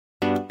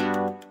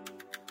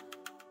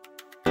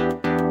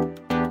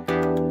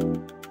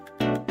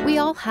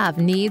all have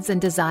needs and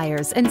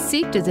desires and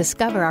seek to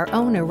discover our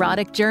own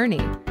erotic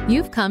journey.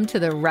 You've come to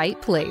the right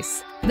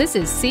place. This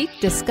is Seek,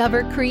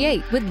 Discover,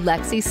 Create with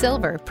Lexi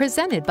Silver,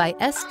 presented by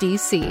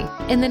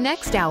SDC. In the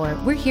next hour,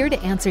 we're here to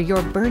answer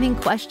your burning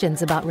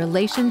questions about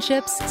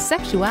relationships,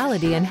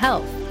 sexuality, and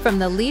health from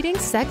the leading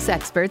sex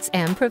experts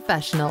and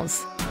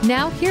professionals.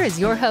 Now, here is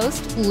your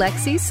host,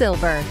 Lexi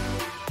Silver.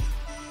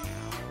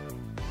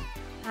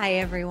 Hi,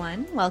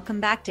 everyone. Welcome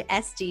back to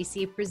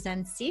SDC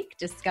Presents Seek,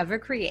 Discover,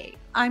 Create.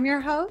 I'm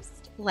your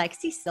host,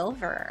 Lexi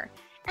Silver.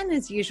 And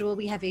as usual,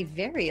 we have a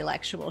very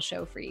intellectual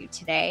show for you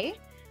today.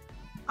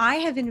 I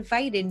have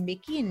invited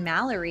Mickey and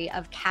Mallory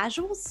of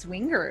Casual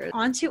Swingers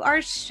onto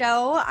our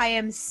show. I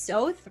am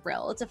so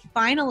thrilled to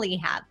finally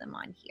have them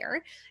on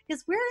here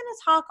because we're going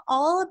to talk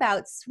all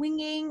about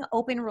swinging,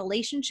 open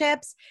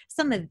relationships,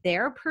 some of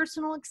their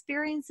personal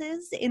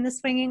experiences in the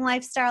swinging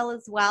lifestyle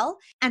as well,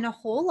 and a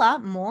whole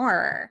lot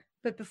more.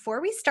 But before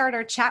we start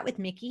our chat with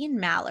Mickey and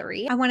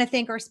Mallory, I want to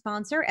thank our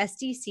sponsor,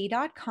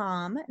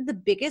 SDC.com, the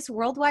biggest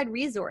worldwide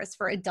resource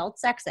for adult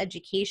sex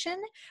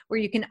education, where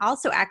you can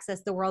also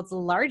access the world's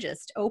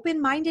largest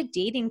open-minded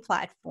dating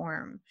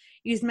platform.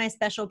 Use my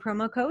special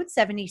promo code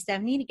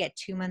 7070 to get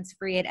 2 months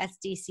free at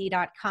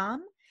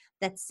SDC.com.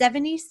 That's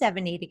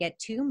 7070 to get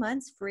 2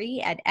 months free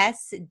at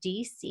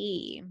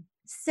SDC.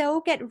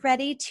 So get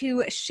ready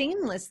to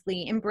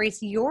shamelessly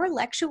embrace your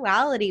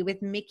sexuality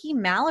with Mickey,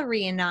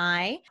 Mallory, and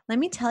I. Let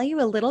me tell you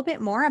a little bit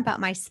more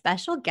about my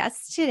special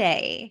guests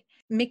today.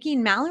 Mickey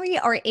and Mallory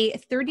are a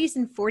 30s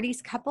and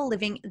 40s couple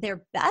living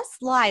their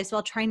best lives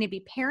while trying to be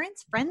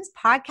parents, friends,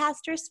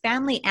 podcasters,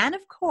 family, and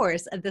of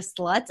course, the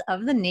sluts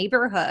of the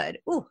neighborhood.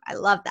 Ooh, I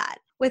love that.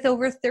 With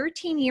over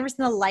 13 years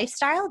in the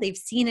lifestyle, they've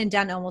seen and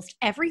done almost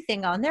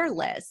everything on their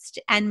list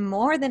and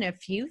more than a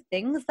few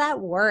things that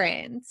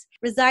weren't.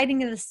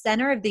 Residing in the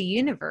center of the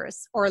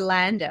universe,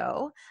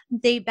 Orlando,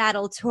 they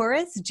battle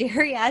tourists,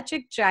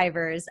 geriatric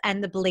drivers,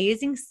 and the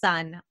blazing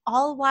sun,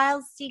 all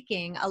while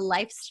seeking a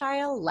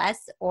lifestyle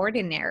less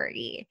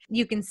ordinary.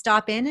 You can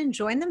stop in and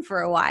join them for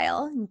a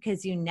while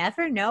because you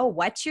never know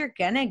what you're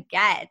gonna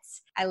get.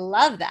 I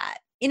love that.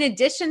 In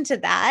addition to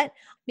that,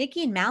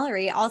 Mickey and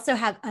Mallory also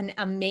have an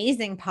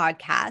amazing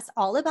podcast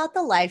all about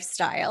the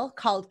lifestyle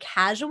called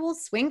Casual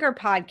Swinger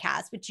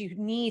Podcast, which you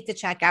need to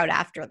check out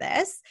after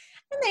this.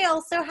 And they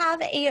also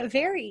have a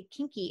very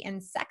kinky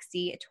and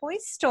sexy toy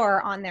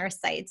store on their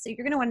site. So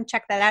you're going to want to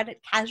check that out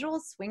at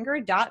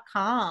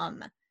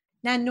casualswinger.com.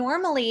 Now,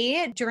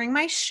 normally during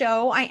my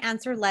show, I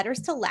answer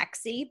letters to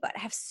Lexi, but I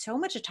have so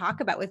much to talk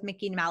about with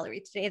Mickey and Mallory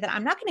today that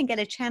I'm not going to get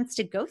a chance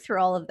to go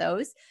through all of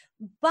those,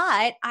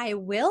 but I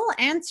will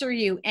answer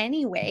you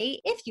anyway.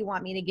 If you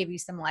want me to give you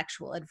some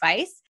sexual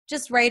advice,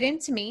 just write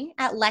into me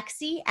at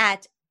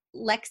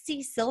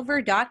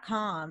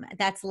lexisilver.com.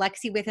 That's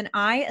Lexi with an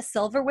I,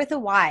 Silver with a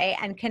Y,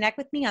 and connect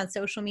with me on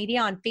social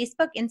media on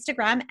Facebook,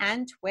 Instagram,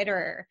 and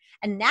Twitter.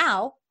 And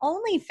now,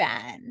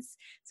 OnlyFans.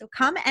 So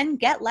come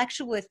and get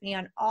lectured with me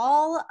on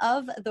all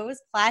of those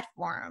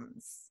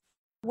platforms.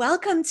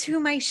 Welcome to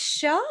my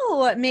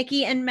show,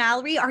 Mickey and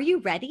Mallory. Are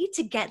you ready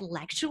to get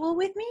lectual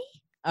with me?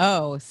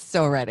 Oh,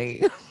 so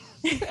ready.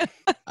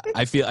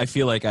 I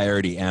feel like I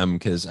already am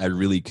because I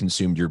really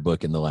consumed your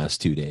book in the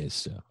last 2 days.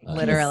 So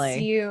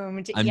literally,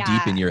 I'm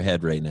deep in your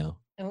head right now.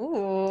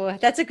 Oh,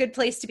 that's a good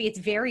place to be. It's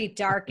very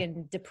dark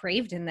and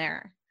depraved in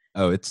there.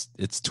 Oh, it's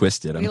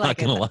twisted. I'm not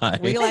going to lie.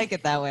 We like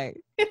it that way.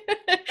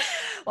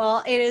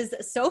 Well, it is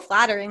so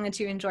flattering that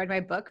you enjoyed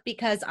my book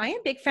because I am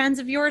big fans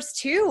of yours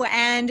too.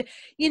 And,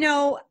 you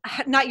know,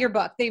 not your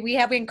book. We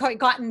haven't quite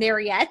gotten there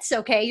yet.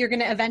 Okay. You're going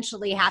to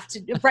eventually have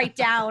to write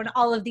down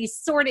all of these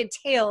sordid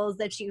tales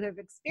that you have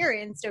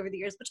experienced over the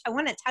years, which I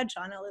want to touch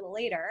on a little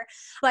later.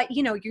 But,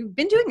 you know, you've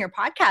been doing your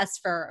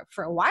podcast for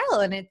a while,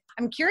 and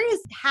I'm curious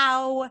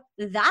how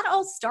that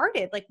all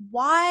started. Like,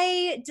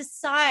 why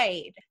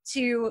decide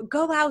to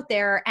go out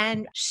there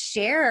and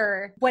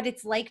share what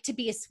it's like to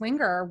be a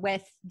swinger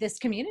with this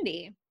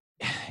community?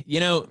 You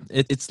know,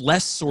 it's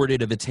less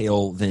sordid of a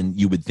tale than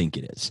you would think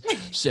it is.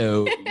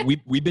 So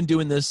we've been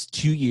doing this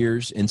 2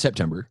 years in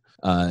September.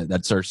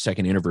 That's our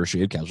second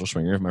anniversary of Casual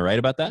Swinger. Am I right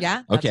about that?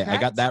 Yeah. Okay, I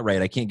got that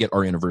right. I can't get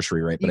our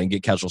anniversary right, but I can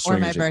get Casual Swinger.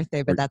 Or my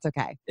birthday, but that's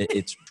okay.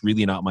 It's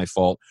really not my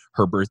fault.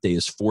 Her birthday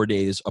is 4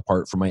 days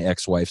apart from my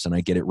ex-wife's, and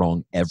I get it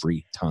wrong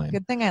every time.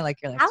 Good thing I like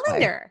your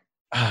calendar.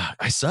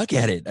 I suck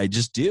at it. I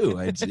just do.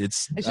 It's I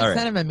should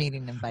send him a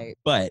meeting invite.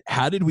 But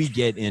how did we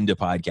get into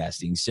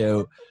podcasting?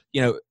 So,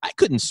 you know, I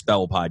couldn't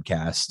spell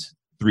podcast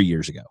 3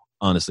 years ago.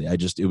 Honestly,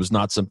 it was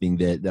not something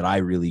that I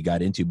really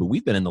got into, but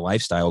we've been in the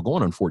lifestyle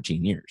going on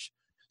 14 years.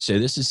 So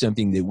this is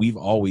something that we've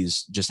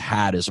always just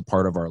had as a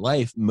part of our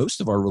life, most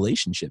of our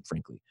relationship,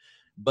 frankly.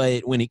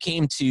 But when it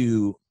came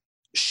to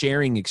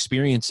sharing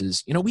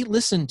experiences, you know, we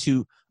listen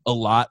to a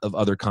lot of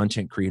other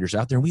content creators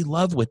out there. We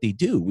love what they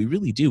do. We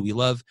really do. We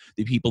love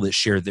the people that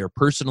share their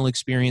personal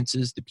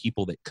experiences, the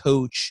people that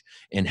coach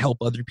and help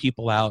other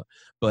people out.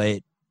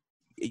 But,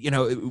 you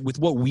know, with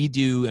what we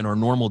do in our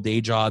normal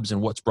day jobs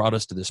and what's brought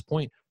us to this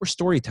point, we're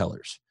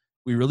storytellers.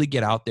 we really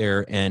get out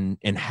there and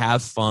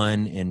have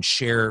fun and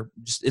share.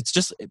 It's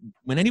just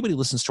when anybody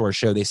listens to our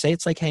show, they say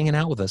it's like hanging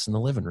out with us in the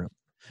living room.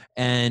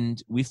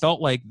 And we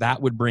felt like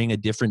that would bring a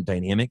different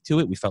dynamic to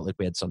it. We felt like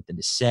we had something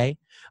to say.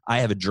 I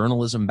have a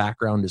journalism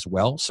background as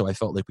well, so I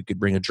felt like we could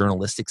bring a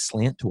journalistic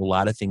slant to a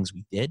lot of things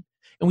we did.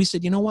 And we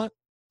said, you know what?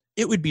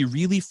 It would be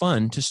really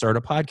fun to start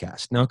a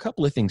podcast. Now, a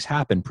couple of things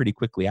happened pretty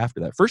quickly after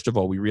that. First of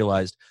all, we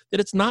realized that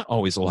it's not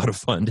always a lot of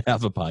fun to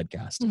have a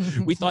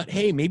podcast. We thought,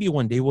 hey, maybe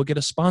one day we'll get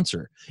a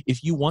sponsor.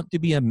 If you want to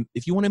be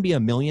a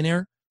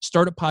millionaire,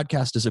 start a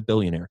podcast as a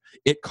billionaire.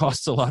 It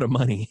costs a lot of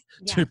money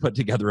to put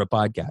together a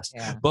podcast.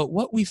 Yeah. But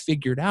what we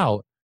figured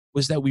out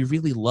was that we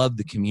really loved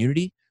the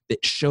community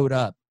that showed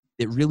up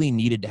that really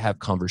needed to have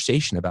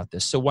conversation about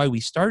this. So why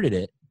we started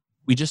it,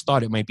 we just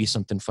thought it might be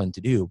something fun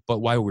to do. But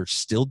why we're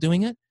still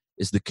doing it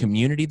is the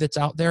community that's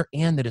out there,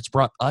 and that it's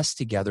brought us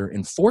together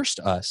and forced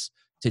us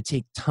to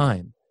take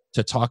time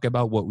to talk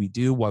about what we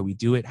do, why we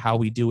do it, how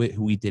we do it,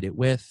 who we did it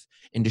with,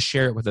 and to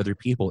share it with other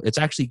people. It's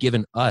actually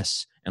given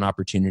us an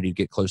opportunity to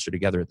get closer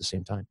together at the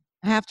same time.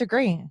 I have to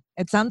agree.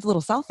 It sounds a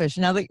little selfish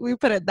now that we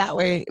put it that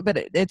way, but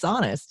it's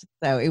honest.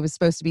 So it was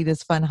supposed to be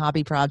this fun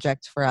hobby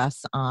project for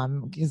us.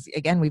 Because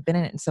again, we've been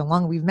in it so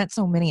long. We've met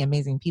so many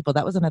amazing people.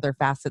 That was another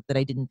facet that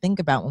I didn't think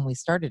about when we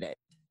started it.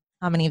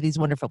 How many of these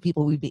wonderful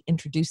people we'd be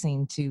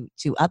introducing to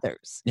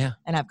others, and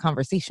have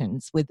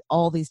conversations with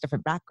all these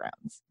different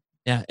backgrounds.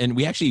 Yeah, and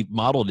we actually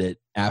modeled it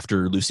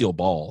after Lucille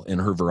Ball in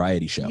her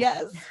variety show.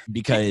 Yes.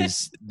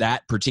 Because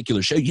that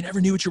particular show, you never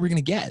knew what you were going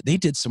to get. They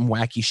did some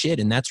wacky shit,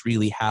 and that's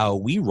really how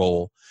we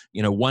roll.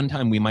 You know, one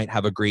time we might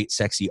have a great,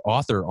 sexy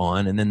author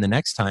on, and then the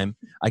next time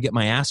I get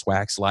my ass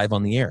waxed live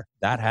on the air.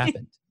 That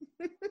happened.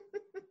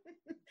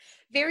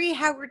 Very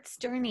Howard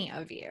Sterny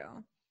of you.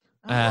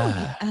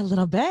 A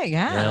little bit,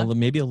 yeah.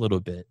 Maybe a little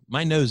bit.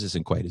 My nose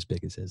isn't quite as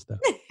big as his, though.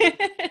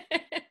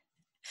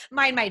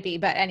 Mine might be,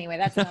 but anyway,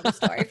 that's another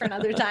story for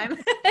another time.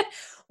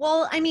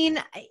 Well, I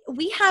mean,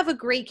 we have a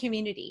great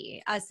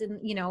community, us in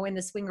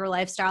the swinger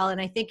lifestyle. And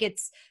I think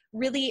it's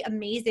really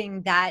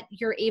amazing that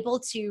you're able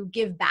to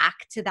give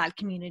back to that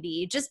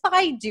community just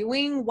by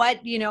doing what,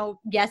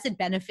 yes, it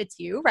benefits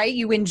you, right?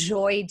 You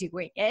enjoy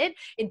doing it.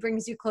 It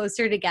brings you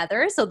closer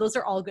together. So those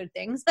are all good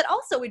things, but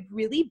also it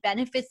really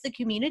benefits the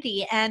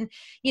community. And,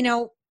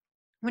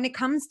 when it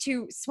comes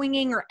to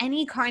swinging or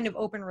any kind of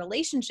open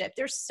relationship,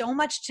 there's so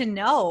much to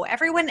know.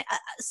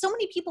 So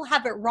many people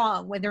have it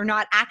wrong when they're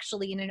not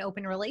actually in an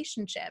open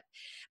relationship.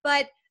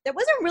 But that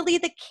wasn't really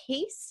the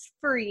case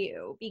for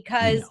you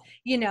because,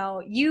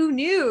 you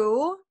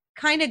knew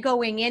kind of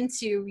going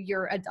into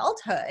your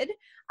adulthood,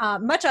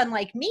 much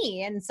unlike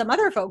me and some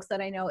other folks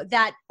that I know,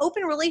 that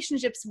open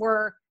relationships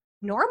were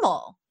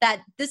normal,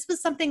 that this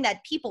was something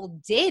that people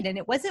did and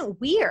it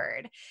wasn't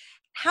weird.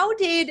 How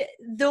did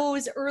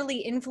those early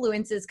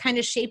influences kind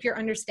of shape your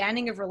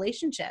understanding of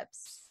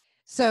relationships?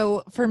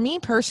 So for me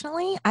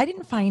personally, I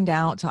didn't find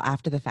out till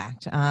after the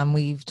fact.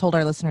 We've told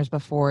our listeners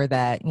before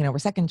that, we're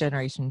second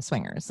generation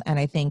swingers. And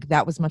I think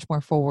that was much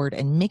more forward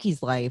in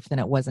Mickey's life than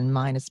it was in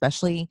mine,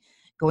 especially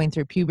going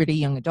through puberty,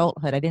 young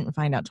adulthood. I didn't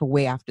find out till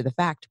way after the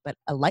fact, but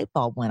a light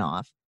bulb went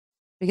off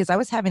because I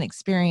was having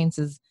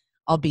experiences,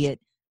 albeit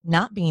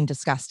not being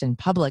discussed in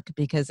public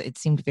because it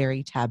seemed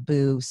very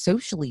taboo,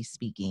 socially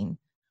speaking.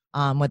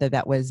 Whether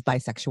that was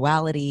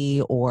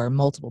bisexuality or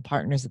multiple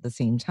partners at the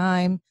same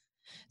time.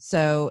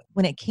 So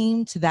when it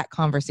came to that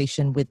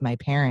conversation with my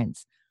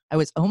parents, I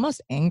was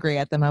almost angry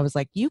at them. I was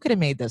like, you could have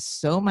made this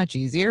so much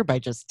easier by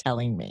just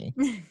telling me.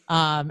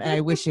 And I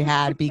wish you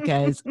had,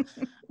 because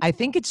I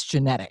think it's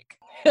genetic.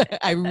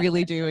 I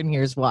really do. And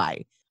here's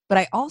why. But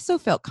I also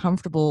felt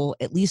comfortable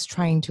at least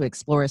trying to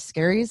explore, as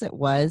scary as it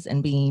was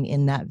and being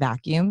in that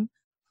vacuum.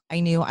 I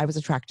knew I was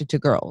attracted to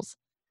girls.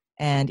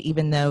 And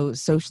even though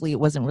socially it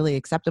wasn't really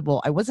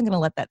acceptable, I wasn't going to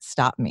let that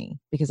stop me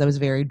because I was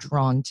very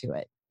drawn to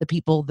it. The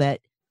people that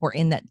were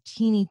in that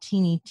teeny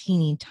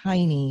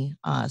tiny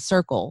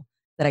circle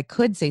that I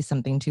could say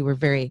something to were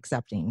very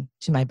accepting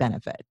to my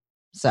benefit.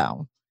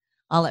 So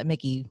I'll let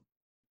Mickey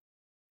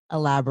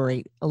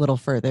elaborate a little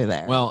further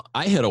there. Well,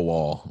 I hit a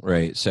wall,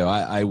 right? So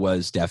I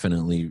was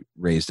definitely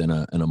raised in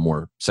a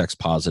more sex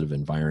positive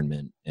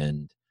environment,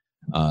 and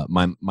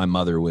my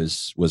mother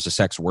was a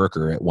sex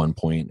worker at one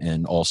point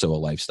and also a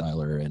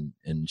lifestyler.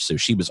 And so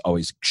she was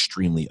always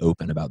extremely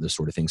open about this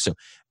sort of thing. So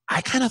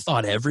I kind of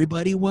thought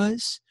everybody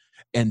was,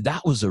 and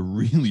that was a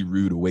really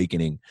rude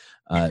awakening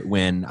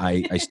when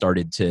I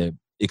started to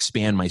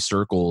expand my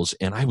circles,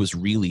 and I was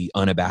really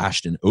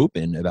unabashed and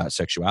open about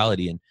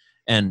sexuality.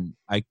 And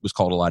I was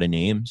called a lot of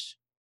names.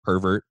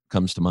 Pervert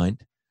comes to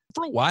mind.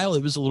 For a while,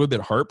 it was a little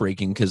bit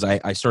heartbreaking because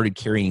I started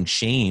carrying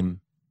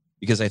shame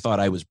because I thought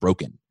I was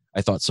broken.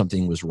 I thought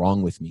something was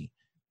wrong with me.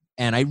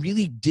 And I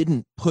really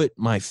didn't put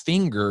my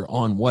finger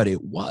on what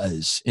it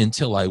was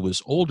until I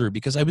was older,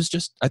 because I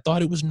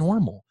thought it was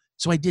normal.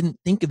 So I didn't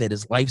think of it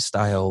as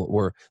lifestyle,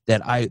 or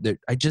it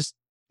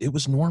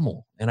was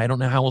normal. And I don't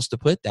know how else to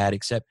put that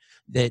except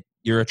that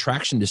your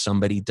attraction to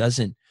somebody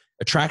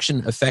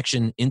attraction,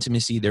 affection,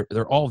 intimacy,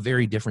 they're all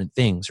very different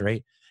things,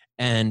 right?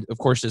 And of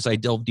course, as I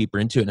delved deeper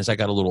into it and as I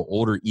got a little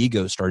older,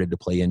 ego started to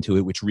play into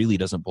it, which really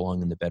doesn't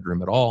belong in the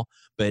bedroom at all.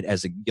 But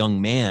as a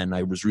young man,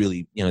 I was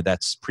really,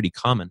 that's pretty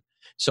common.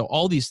 So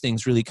all these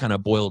things really kind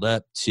of boiled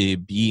up to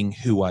being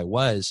who I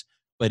was.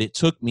 But it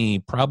took me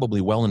probably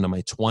well into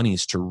my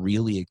 20s to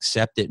really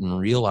accept it and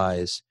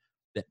realize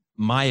that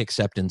my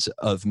acceptance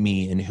of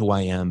me and who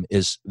I am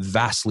is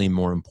vastly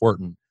more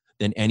important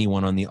than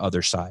anyone on the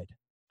other side.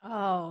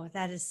 Oh,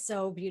 that is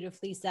so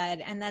beautifully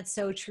said. And that's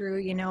so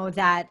true,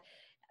 that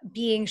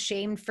being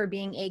shamed for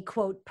being a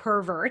quote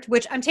pervert,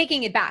 which I'm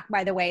taking it back,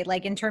 by the way,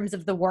 like in terms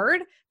of the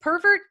word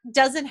pervert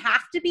doesn't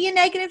have to be a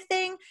negative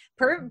thing.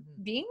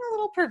 Being a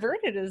little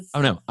perverted is.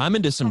 Oh no, I'm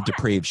into some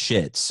depraved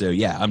shit. So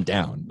yeah, I'm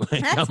down.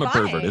 I'm a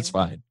pervert. It's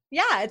fine.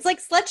 Yeah. It's like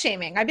slut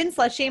shaming. I've been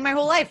slut shaming my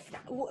whole life.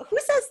 Who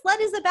says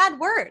slut is a bad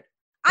word?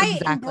 I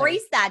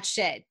embrace that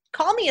shit.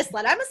 Call me a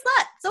slut. I'm a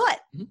slut. So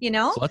what?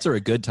 Sluts are a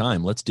good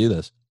time. Let's do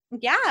this.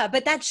 Yeah.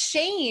 But that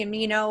shame,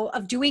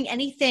 of doing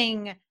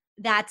anything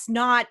that's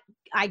not,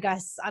 I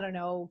guess, I don't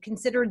know,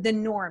 considered the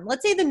norm.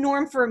 Let's say the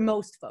norm for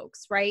most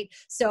folks, right?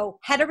 So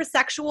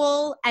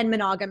heterosexual and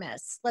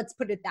monogamous, let's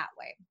put it that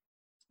way.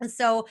 And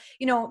so,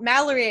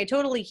 Mallory, I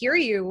totally hear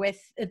you with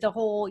the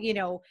whole,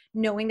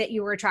 knowing that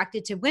you were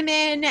attracted to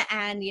women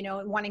and,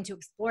 wanting to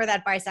explore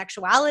that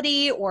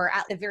bisexuality, or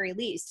at the very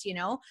least,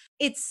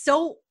 it's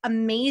so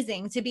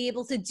amazing to be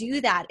able to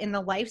do that in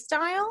the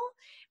lifestyle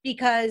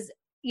because,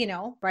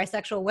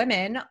 bisexual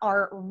women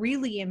are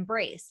really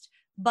embraced,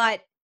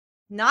 but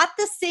not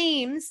the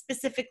same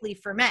specifically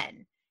for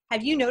men.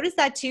 Have you noticed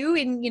that too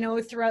in,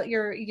 throughout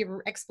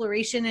your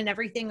exploration and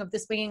everything of the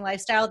swinging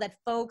lifestyle,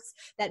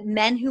 that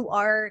men who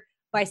are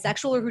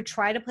bisexual or who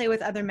try to play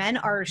with other men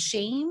are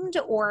shamed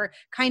or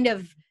kind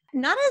of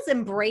not as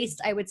embraced,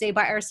 I would say,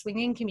 by our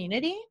swinging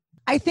community?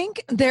 I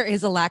think there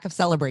is a lack of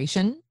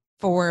celebration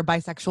for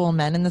bisexual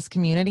men in this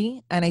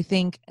community. And I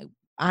think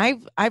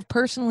I've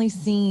personally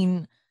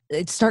seen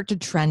it start to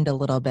trend a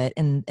little bit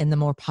in the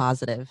more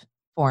positive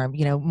form.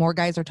 More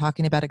guys are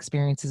talking about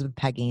experiences with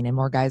pegging, and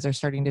more guys are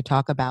starting to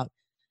talk about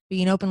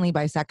being openly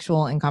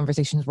bisexual in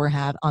conversations we're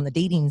had on the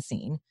dating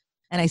scene.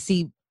 And I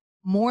see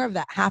more of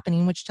that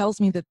happening, which tells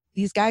me that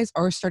these guys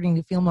are starting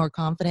to feel more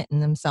confident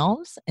in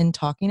themselves and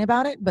talking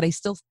about it. But I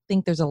still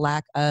think there's a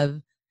lack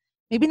of,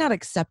 maybe not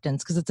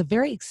acceptance, because it's a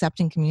very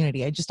accepting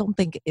community. I just don't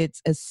think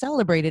it's as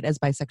celebrated as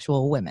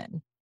bisexual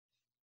women.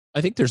 I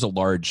think there's a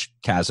large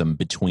chasm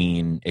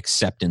between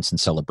acceptance and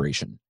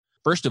celebration.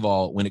 First of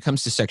all, when it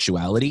comes to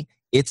sexuality,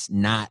 it's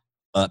not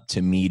up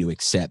to me to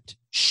accept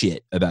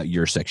shit about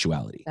your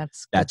sexuality.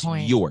 That's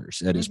yours.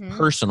 That is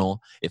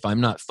personal. If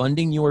I'm not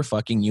funding you or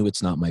fucking you,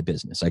 it's not my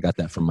business. I got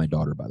that from my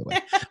daughter, by the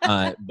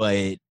way.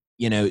 But,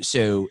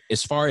 so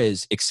as far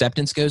as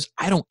acceptance goes,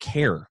 I don't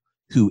care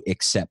who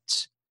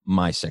accepts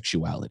my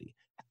sexuality.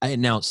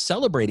 Now,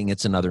 celebrating,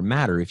 it's another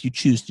matter. If you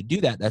choose to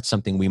do that, that's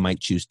something we might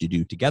choose to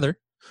do together.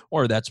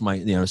 Or that's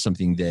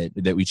something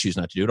that we choose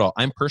not to do at all.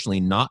 I'm personally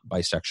not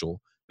bisexual,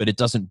 but it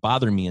doesn't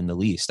bother me in the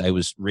least. I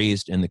was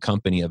raised in the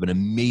company of an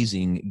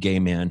amazing gay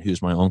man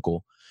who's my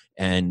uncle,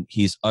 and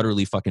he's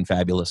utterly fucking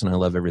fabulous, and I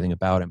love everything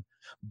about him.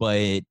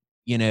 But,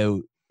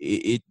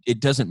 it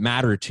doesn't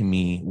matter to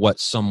me what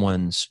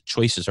someone's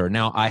choices are.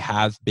 Now, I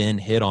have been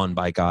hit on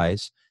by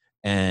guys,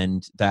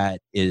 and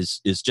that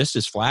is just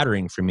as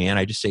flattering for me, and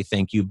I just say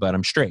thank you, but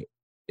I'm straight.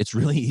 It's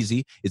really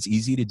easy. It's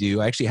easy to do.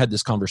 I actually had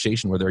this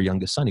conversation with our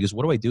youngest son. He goes,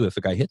 what do I do if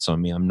a guy hits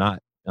on me? I'm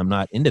not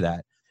into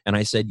that. And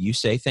I said, you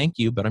say thank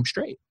you, but I'm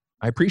straight.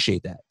 I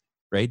appreciate that,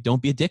 right?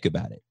 Don't be a dick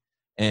about it.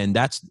 And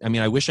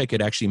I wish I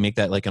could actually make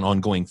that like an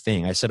ongoing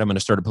thing. I said, I'm going to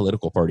start a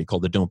political party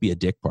called the Don't Be a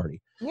Dick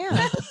Party.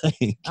 Yeah.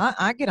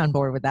 I get on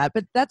board with that.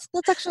 But that's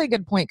actually a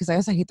good point, because I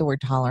also hate the word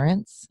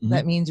tolerance. Mm-hmm.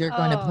 That means you're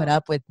going to put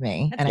up with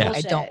me. And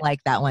I don't like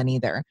that one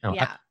either. No,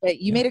 yeah. But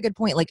you made a good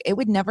point. Like, it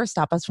would never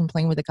stop us from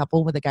playing with a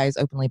couple with a guy who's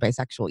openly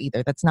bisexual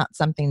either. That's not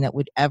something that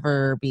would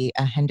ever be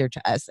a hinder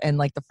to us. And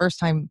like the first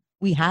time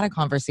we had a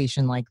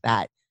conversation like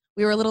that,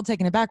 we were a little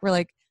taken aback. We're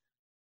like,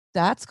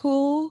 that's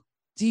cool.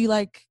 Do you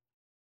like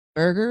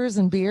burgers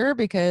and beer?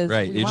 Because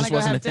it just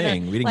wasn't a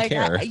thing. We didn't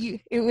care.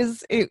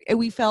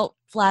 We felt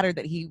flattered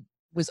that he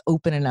was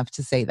open enough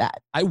to say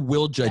that. I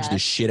will judge the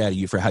shit out of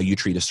you for how you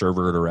treat a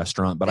server at a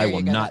restaurant, but I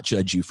will not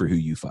judge you for who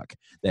you fuck.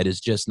 That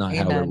is just not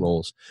how it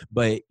rolls.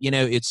 But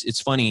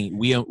it's funny.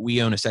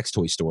 We own a sex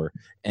toy store,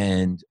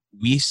 and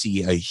we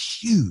see a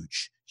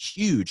huge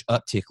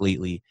uptick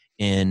lately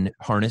in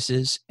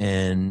harnesses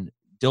and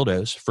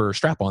dildos for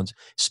strap-ons,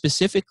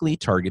 specifically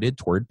targeted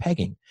toward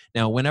pegging.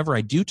 Now, whenever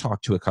I do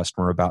talk to a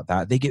customer about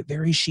that, they get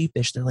very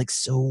sheepish. They're like,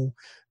 so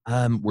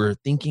we're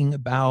thinking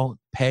about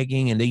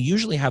pegging, and they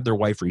usually have their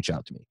wife reach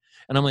out to me.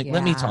 And I'm like,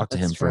 let me talk to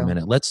him for a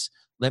minute.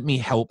 Let me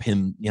help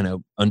him,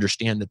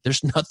 understand that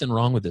there's nothing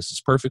wrong with this.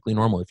 It's perfectly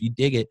normal. If you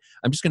dig it,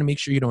 I'm just going to make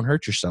sure you don't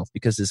hurt yourself,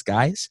 because as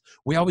guys,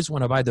 we always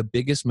want to buy the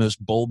biggest,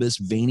 most bulbous,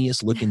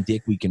 veiniest looking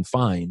dick we can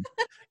find.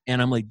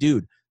 And I'm like,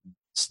 dude,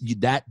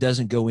 that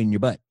doesn't go in your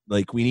butt.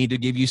 Like, we need to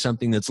give you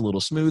something that's a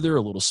little smoother,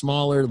 a little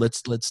smaller.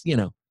 Let's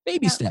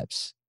baby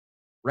steps.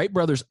 Wright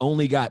brothers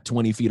only got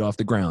 20 feet off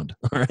the ground.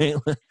 All right.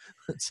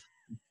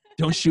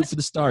 Don't shoot for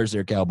the stars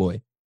there,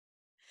 cowboy.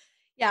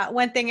 Yeah,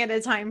 one thing at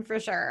a time for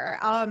sure.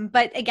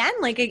 But again,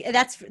 like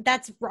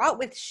that's wrought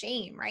with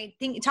shame, right?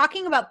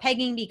 Talking about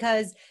pegging,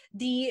 because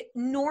the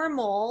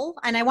normal,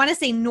 and I want to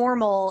say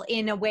normal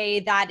in a way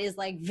that is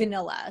like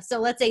vanilla. So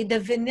let's say the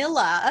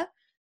vanilla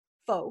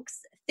folks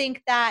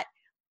think that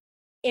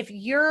if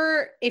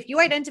you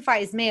identify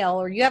as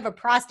male or you have a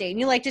prostate and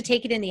you like to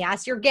take it in the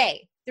ass, you're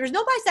gay. There's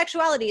no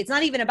bisexuality. It's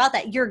not even about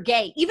that. You're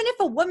gay. Even if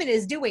a woman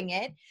is doing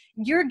it,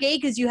 you're gay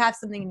because you have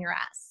something in your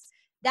ass.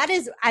 That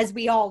is, as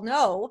we all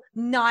know,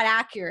 not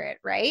accurate,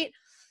 right?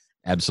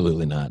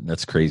 Absolutely not.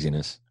 That's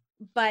craziness.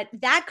 But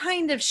that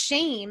kind of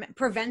shame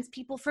prevents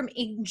people from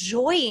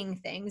enjoying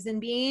things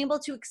and being able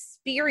to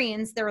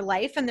experience their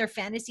life and their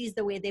fantasies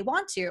the way they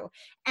want to.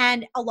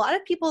 And a lot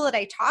of people that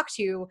I talk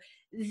to,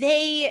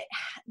 they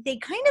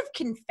kind of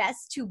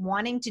confess to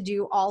wanting to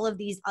do all of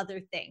these other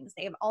things.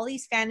 They have all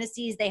these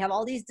fantasies, they have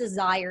all these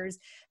desires,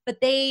 but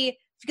they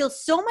feel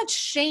so much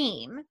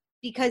shame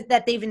because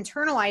that they've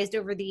internalized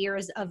over the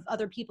years of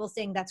other people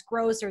saying that's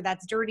gross or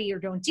that's dirty or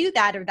don't do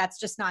that or that's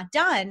just not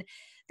done,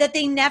 that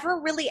they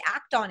never really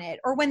act on it.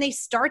 Or when they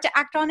start to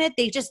act on it,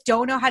 they just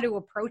don't know how to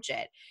approach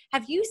it.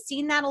 Have you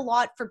seen that a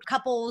lot for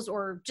couples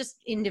or just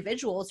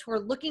individuals who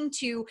are looking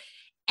to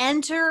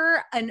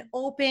enter an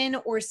open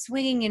or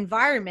swinging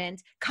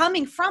environment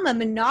coming from a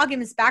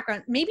monogamous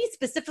background, maybe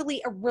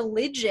specifically a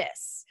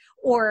religious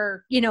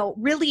or,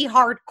 really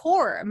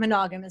hardcore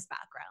monogamous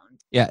background?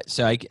 Yeah.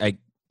 So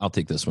I'll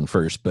take this one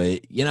first,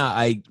 but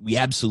we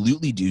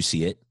absolutely do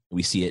see it.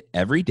 We see it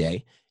every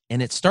day.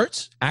 And it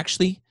starts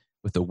actually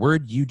with the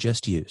word you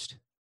just used.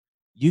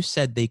 You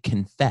said they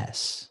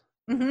confess.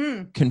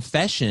 Mm-hmm.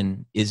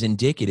 Confession is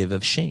indicative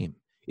of shame.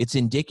 It's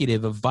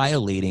indicative of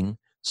violating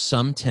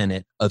some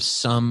tenet of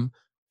some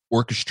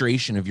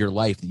orchestration of your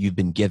life that you've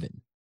been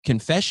given.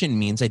 Confession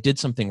means I did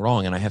something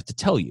wrong and I have to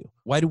tell you.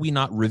 Why do we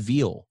not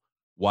reveal?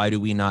 Why do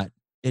we not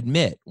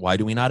admit? Why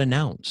do we not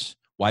announce?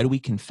 Why do we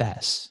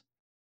confess?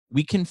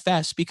 We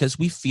confess because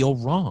we feel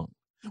wrong.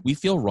 We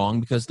feel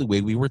wrong because of the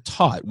way we were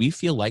taught. We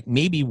feel like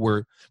maybe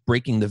we're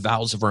breaking the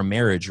vows of our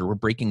marriage or we're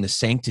breaking the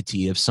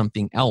sanctity of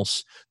something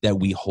else that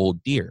we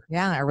hold dear.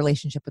 Yeah, our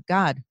relationship with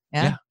God.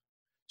 Yeah.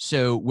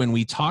 So when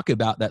we talk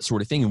about that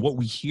sort of thing and what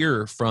we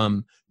hear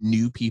from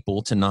new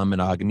people to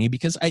non-monogamy,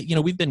 because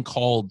we've been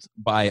called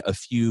by a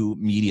few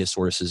media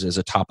sources as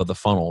a top of the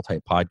funnel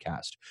type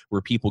podcast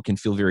where people can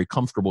feel very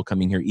comfortable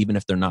coming here, even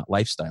if they're not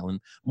lifestyle. And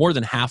more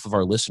than half of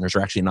our listeners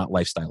are actually not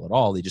lifestyle at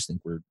all. They just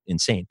think we're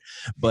insane.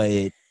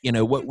 But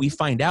what we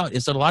find out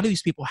is that a lot of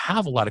these people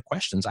have a lot of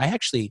questions. I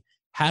actually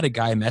had a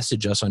guy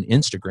message us on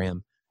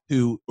Instagram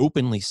who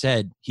openly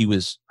said he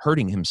was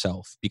hurting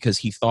himself because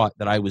he thought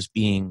that I was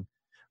being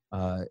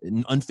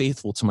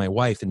unfaithful to my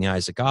wife in the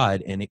eyes of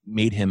God, and it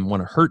made him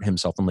want to hurt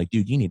himself. I'm like,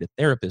 dude, you need a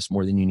therapist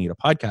more than you need a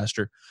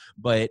podcaster.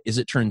 But as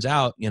it turns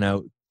out,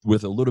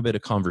 with a little bit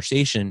of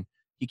conversation,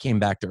 he came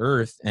back to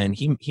earth, and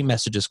he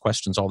messages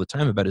questions all the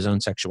time about his own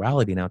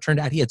sexuality. Now, it turned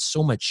out he had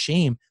so much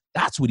shame.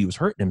 That's what he was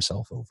hurting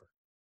himself over.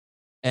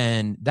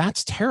 And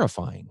that's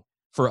terrifying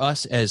for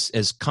us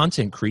as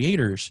content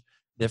creators,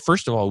 that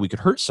first of all, we could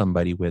hurt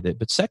somebody with it.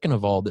 But second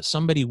of all, that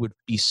somebody would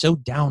be so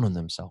down on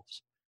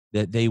themselves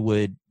that they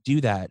would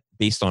do that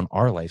based on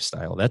our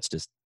lifestyle. That's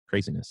just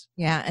craziness.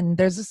 Yeah. And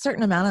there's a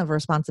certain amount of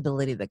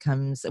responsibility that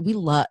comes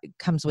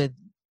with,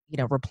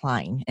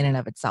 replying in and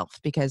of itself,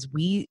 because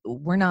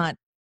we're not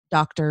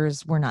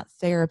doctors. We're not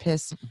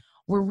therapists.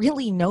 We're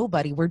really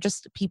nobody. We're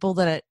just people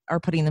that are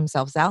putting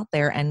themselves out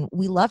there, and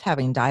we love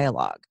having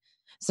dialogue.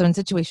 So in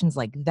situations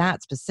like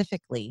that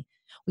specifically,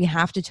 we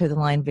have to toe the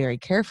line very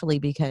carefully,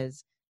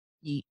 because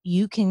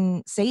you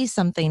can say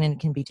something and it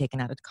can be taken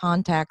out of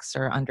context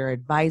or under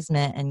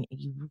advisement, and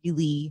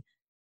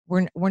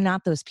we're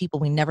not those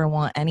people. We never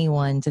want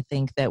anyone to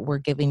think that we're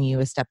giving you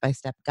a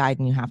step-by-step guide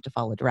and you have to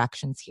follow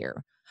directions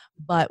here.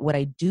 But what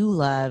I do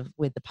love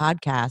with the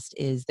podcast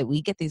is that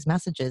we get these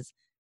messages,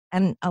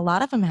 and a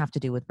lot of them have to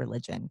do with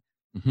religion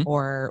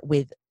or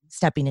with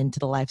stepping into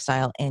the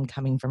lifestyle and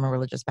coming from a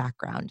religious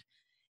background.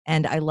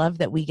 And I love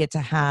that we get to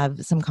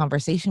have some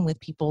conversation with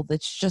people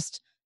that's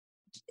just,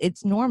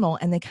 it's normal,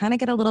 and they kind of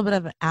get a little bit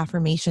of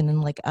affirmation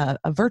and like a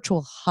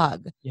virtual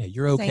hug. Yeah,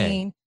 you're okay.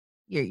 Saying,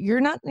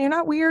 you're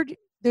not weird.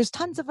 There's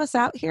tons of us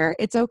out here.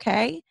 It's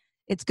okay.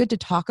 It's good to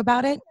talk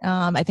about it.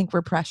 I think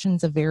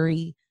repression's a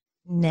very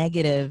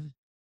negative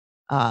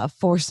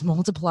force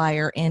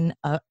multiplier in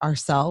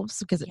ourselves,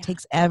 because it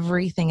takes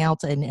everything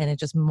else and it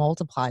just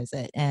multiplies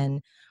it.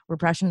 And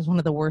repression is one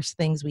of the worst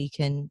things we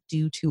can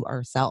do to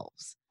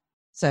ourselves.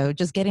 So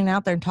just getting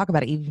out there and talk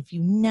about it, even if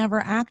you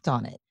never act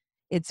on it,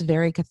 it's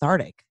very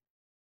cathartic.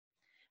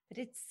 But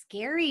it's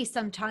scary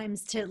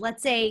sometimes to,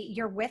 let's say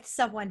you're with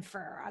someone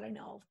for,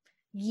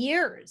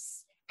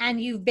 years,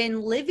 and you've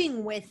been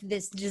living with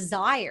this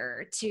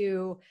desire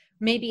to,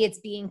 maybe it's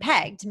being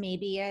pegged,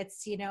 maybe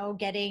it's,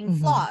 getting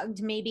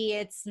flogged, maybe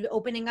it's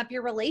opening up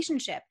your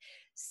relationship.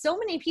 So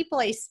many people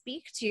I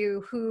speak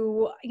to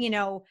who,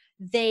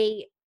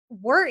 they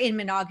were in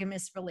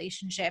monogamous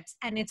relationships,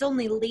 and it's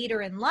only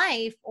later in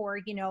life, or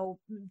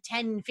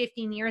 10,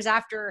 15 years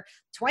after,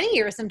 20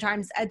 years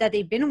sometimes, that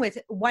they've been with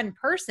one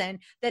person,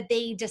 that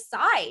they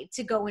decide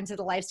to go into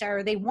the lifestyle,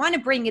 or they want to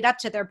bring it up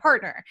to their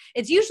partner.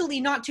 It's usually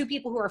not two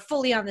people who are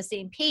fully on the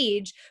same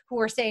page, who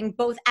are saying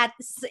both at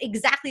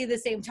exactly the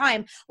same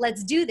time,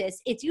 let's do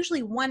this. It's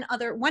usually one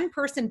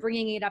person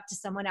bringing it up to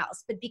someone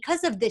else. But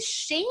because of this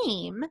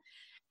shame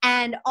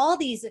and all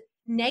these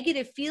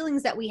negative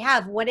feelings that we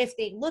have, what if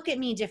they look at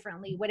me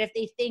differently? What if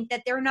they think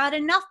that they're not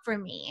enough for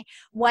me?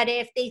 What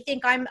if they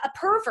think I'm a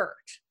pervert,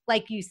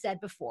 like you said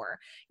before?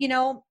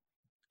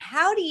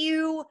 How do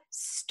you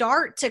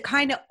start to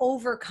kind of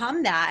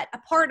overcome that?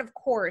 Apart, of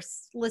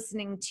course,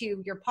 listening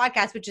to your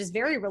podcast, which is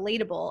very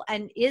relatable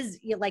and is,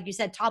 like you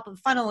said, top of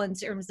funnel in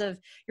terms of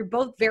you're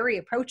both very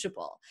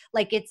approachable.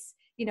 Like it's,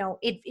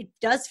 it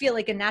does feel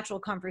like a natural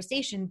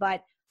conversation,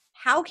 but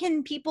how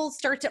can people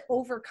start to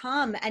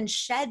overcome and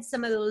shed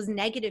some of those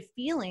negative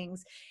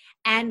feelings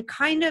and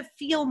kind of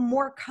feel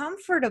more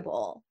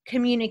comfortable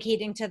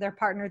communicating to their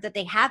partner that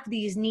they have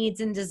these needs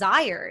and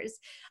desires,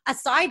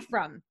 aside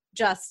from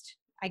just,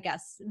 I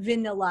guess,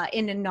 vanilla,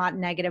 in a not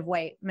negative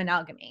way,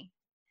 monogamy?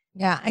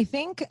 Yeah, I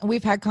think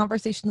we've had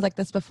conversations like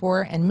this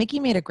before, and Mickey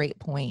made a great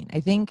point. I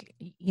think,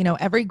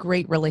 every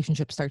great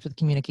relationship starts with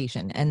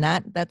communication, and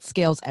that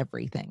scales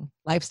everything,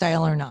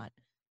 lifestyle or not.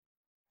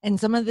 And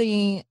some of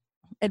the,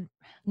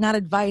 not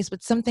advice,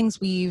 but some things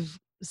we've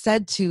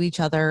said to each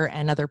other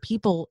and other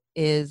people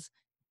is,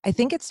 I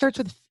think it starts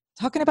with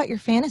talking about your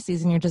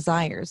fantasies and your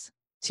desires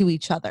to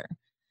each other.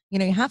 You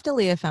have to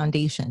lay a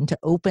foundation to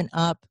open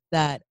up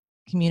that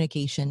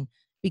communication,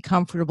 be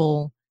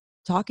comfortable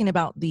talking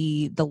about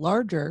the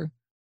larger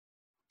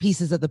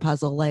pieces of the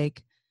puzzle.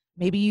 Like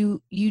maybe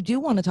you do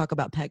want to talk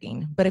about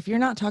pegging, but if you're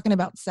not talking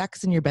about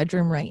sex in your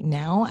bedroom right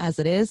now as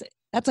it is,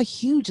 that's a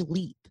huge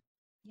leap.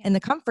 And the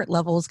comfort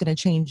level is going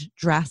to change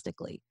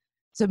drastically.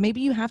 So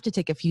maybe you have to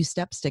take a few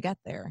steps to get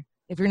there.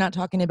 If you're not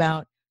talking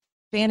about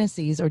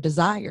fantasies or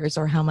desires,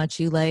 or how much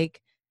you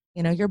like,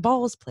 your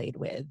balls played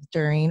with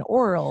during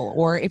oral,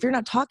 or if you're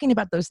not talking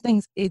about those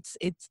things,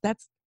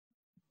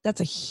 that's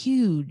a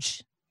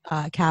huge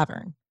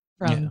cavern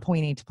from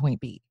point A to point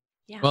B.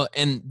 Yeah. Well,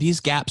 and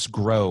these gaps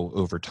grow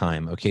over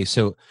time. Okay.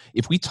 So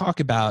if we talk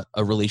about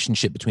a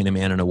relationship between a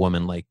man and a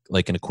woman,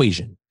 like an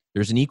equation,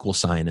 there's an equal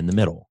sign in the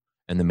middle,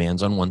 and the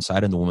man's on one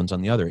side and the woman's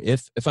on the other.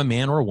 If a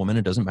man or a woman,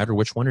 it doesn't matter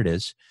which one it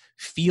is,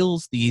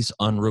 feels these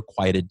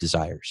unrequited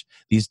desires,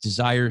 these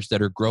desires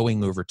that are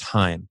growing over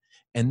time,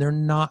 and they're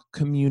not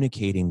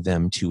communicating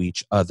them to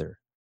each other,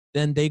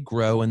 then they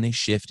grow and they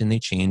shift and they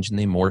change and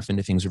they morph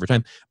into things over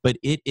time. But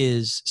it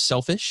is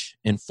selfish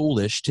and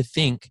foolish to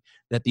think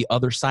that the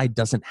other side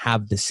doesn't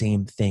have the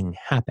same thing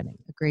happening.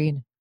 Agreed.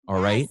 All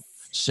right.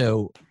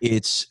 So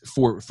it's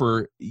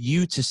for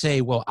you to say,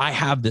 well, I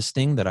have this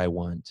thing that I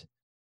want.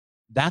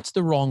 That's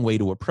the wrong way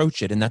to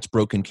approach it. And that's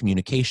broken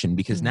communication,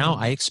 because now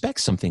I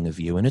expect something of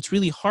you. And it's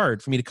really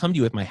hard for me to come to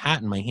you with my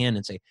hat in my hand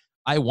and say,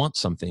 I want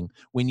something,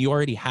 when you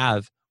already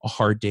have a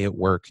hard day at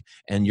work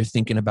and you're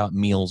thinking about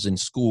meals in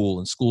school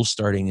and school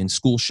starting and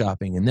school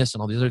shopping and this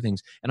and all these other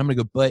things. And I'm going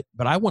to go,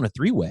 but I want a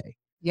three-way.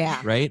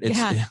 Yeah. Right. It's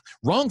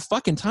wrong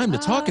fucking time to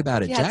talk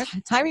about it, Jack.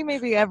 Timing may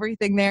be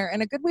everything there.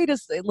 And a good way to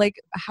like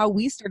how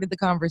we started the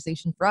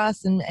conversation for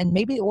us, and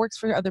maybe it works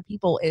for other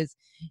people, is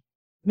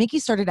Mickey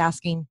started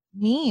asking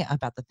me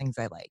about the things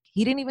I like.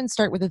 He didn't even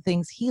start with the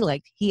things he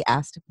liked. He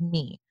asked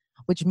me,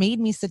 which made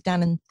me sit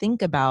down and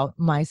think about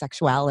my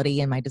sexuality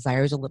and my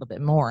desires a little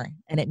bit more.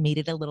 And it made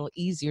it a little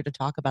easier to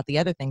talk about the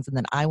other things. And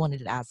then I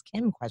wanted to ask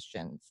him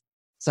questions.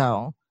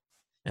 So.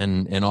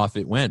 And off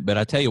it went. But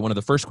I tell you, one of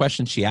the first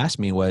questions she asked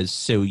me was,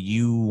 so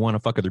you want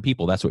to fuck other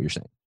people? That's what you're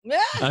saying.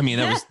 I mean,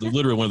 that was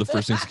literally one of the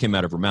first things that came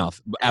out of her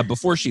mouth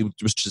before she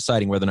was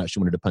deciding whether or not she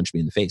wanted to punch me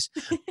in the face.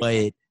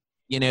 But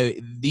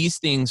these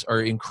things are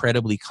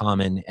incredibly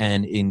common,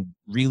 and in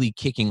really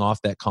kicking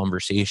off that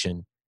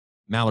conversation,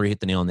 Mallory hit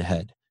the nail on the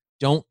head.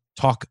 Don't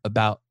talk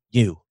about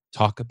you.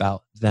 Talk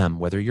about them.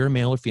 Whether you're a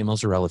male or female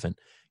is irrelevant.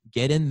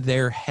 Get in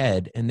their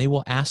head and they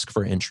will ask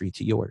for entry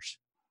to yours.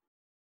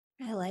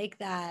 I like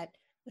that.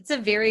 That's a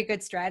very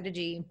good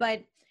strategy.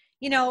 But,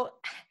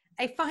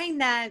 I find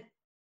that,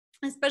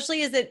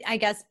 especially as it, I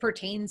guess,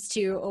 pertains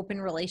to open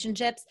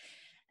relationships,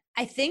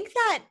 I think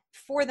that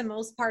for the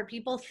most part,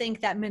 people think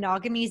that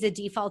monogamy is a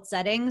default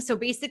setting. So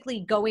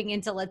basically going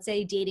into, let's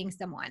say, dating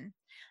someone,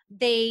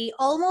 they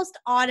almost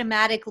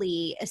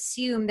automatically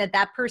assume that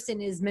that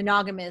person is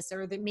monogamous,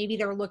 or that maybe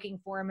they're looking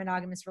for a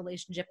monogamous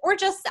relationship or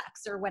just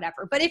sex or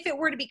whatever. But if it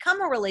were to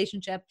become a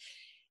relationship,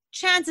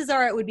 chances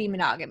are it would be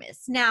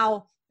monogamous.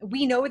 Now,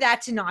 we know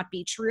that to not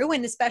be true.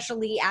 And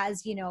especially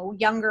as,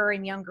 younger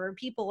and younger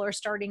people are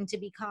starting to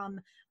become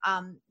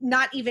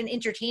not even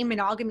entertain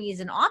monogamy as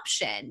an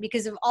option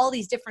because of all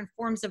these different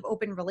forms of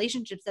open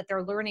relationships that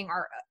they're learning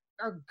are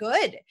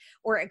good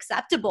or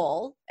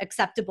acceptable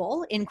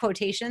in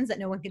quotations that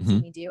no one can see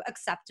me do,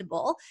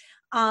 acceptable.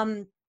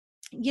 When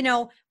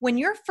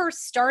you're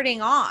first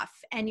starting off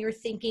and you're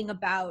thinking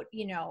about,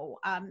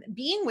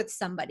 being with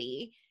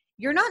somebody,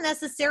 you're not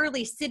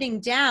necessarily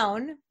sitting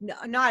down.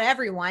 Not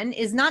everyone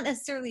is not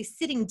necessarily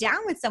sitting down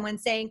with someone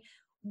saying,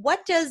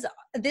 what does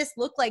this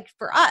look like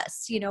for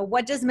us?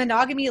 What does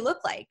monogamy look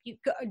like?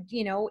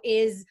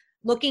 Is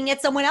looking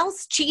at someone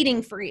else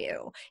cheating for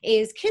you?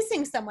 Is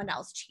kissing someone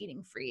else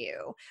cheating for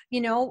you?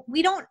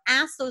 We don't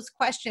ask those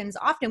questions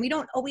often. We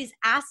don't always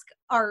ask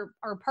our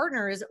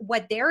partners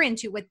what they're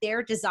into, what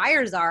their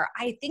desires are.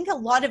 I think a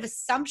lot of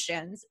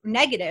assumptions,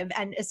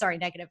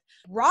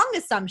 wrong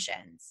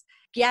assumptions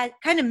get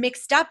kind of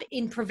mixed up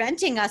in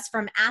preventing us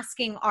from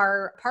asking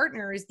our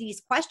partners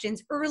these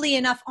questions early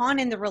enough on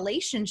in the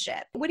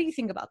relationship. What do you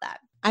think about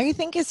that? I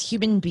think as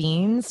human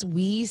beings,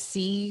 we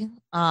see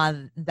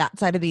that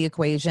side of the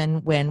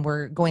equation when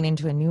we're going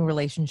into a new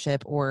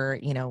relationship or,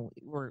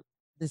 we're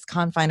this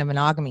confine of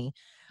monogamy.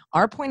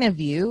 Our point of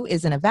view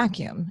is in a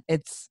vacuum.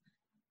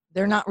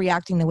 They're not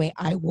reacting the way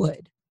I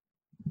would.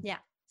 Yeah.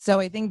 So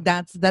I think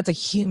that's a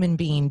human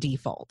being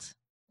default.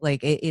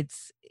 Like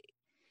it's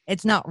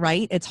not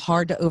right. It's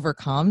hard to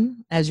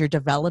overcome as you're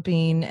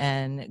developing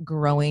and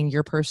growing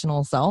your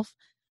personal self.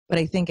 But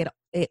I think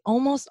it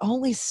almost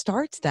always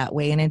starts that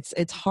way. And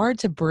it's hard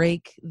to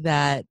break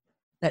that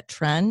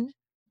trend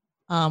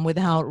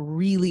without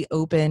really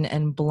open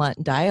and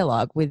blunt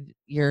dialogue with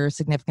your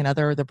significant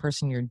other or the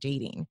person you're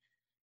dating.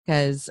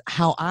 Because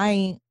how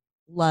I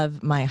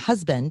love my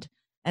husband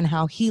and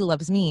how he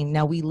loves me,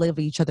 now we live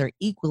each other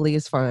equally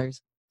as far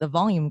as the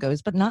volume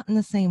goes, but not in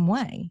the same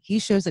way. He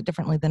shows it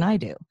differently than I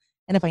do.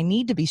 And if I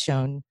need to be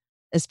shown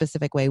a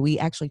specific way, we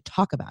actually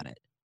talk about it.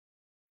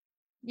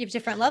 You have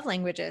different love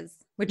languages,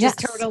 which Yes.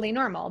 is totally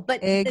normal.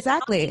 But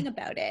Exactly. the talking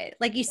about it,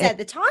 like you said,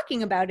 the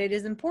talking about it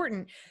is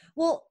important.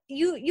 Well,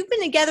 you've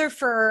been together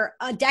for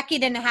a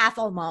decade and a half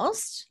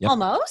almost. Yep.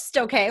 Almost.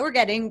 Okay, we're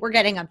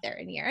getting up there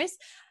in years.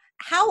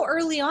 How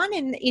early on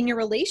in your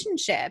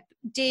relationship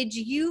did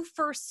you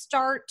first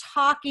start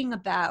talking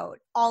about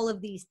all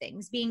of these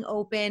things, being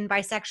open,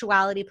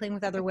 bisexuality, playing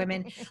with other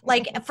women?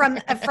 Like from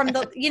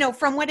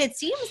what it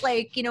seems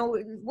like,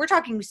 we're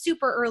talking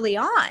super early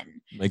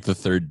on. Like the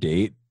third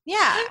date.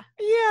 Yeah.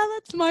 Yeah,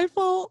 that's my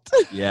fault.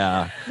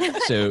 Yeah.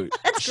 So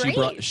That's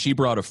great. she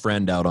brought a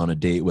friend out on a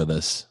date with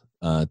us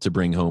to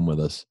bring home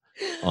with us.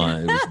 It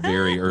was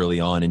very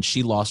early on, and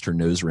she lost her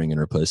nose ring in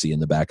her pussy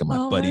in the back of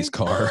my buddy's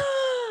car.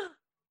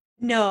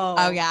 No.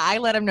 Oh yeah, I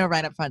let him know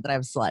right up front that I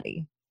was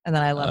slutty and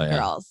that I love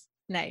girls.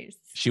 Nice.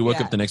 She woke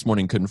up the next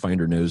morning, couldn't find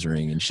her nose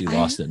ring, and she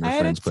lost it in her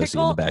friend's pussy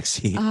in the back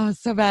seat. Oh,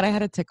 so bad. I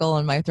had a tickle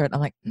in my throat. I'm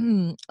like,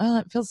 well,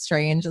 it feels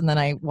strange. And then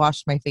I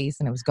washed my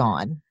face and it was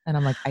gone. And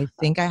I'm like, I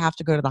think I have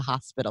to go to the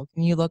hospital.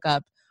 Can you look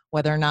up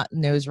whether or not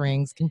nose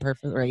rings can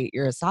perforate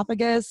your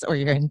esophagus or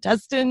your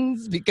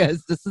intestines?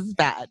 Because this is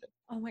bad.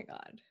 Oh my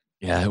God.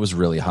 Yeah, it was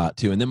really hot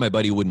too. And then my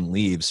buddy wouldn't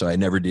leave, so I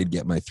never did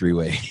get my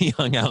three-way. He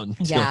hung out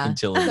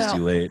until it was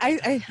too late.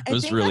 I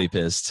was really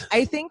pissed.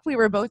 I think we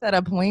were both at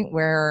a point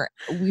where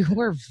we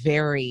were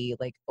very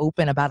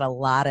open about a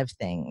lot of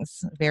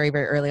things very,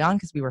 very early on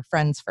because we were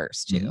friends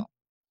first too. Mm-hmm.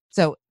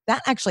 So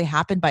that actually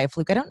happened by a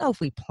fluke. I don't know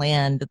if we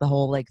planned the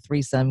whole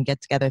threesome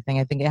get together thing.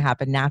 I think it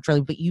happened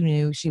naturally, but you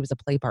knew she was a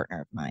play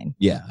partner of mine.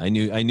 Yeah, I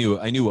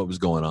knew what was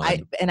going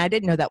on. And I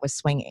didn't know that was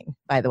swinging,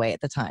 by the way,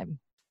 at the time.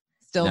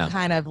 Still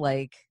kind of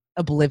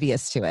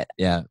oblivious to it.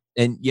 Yeah.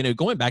 And,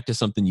 going back to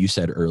something you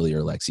said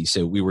earlier, Lexi,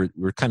 so we were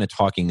kind of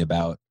talking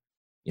about,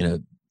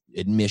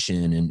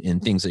 admission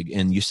and things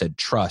and you said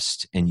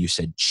trust and you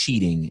said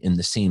cheating in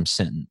the same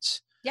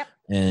sentence. Yep.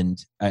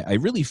 And I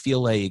really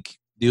feel like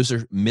those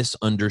are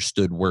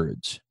misunderstood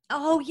words.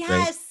 Oh,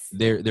 yes.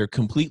 Right? They're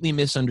completely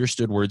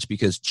misunderstood words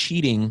because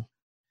cheating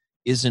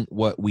isn't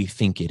what we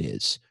think it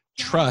is.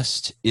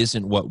 Trust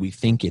isn't what we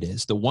think it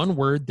is. The one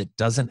word that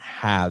doesn't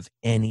have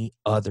any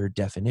other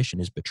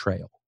definition is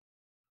betrayal.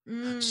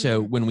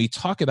 So when we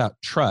talk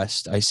about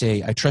trust, I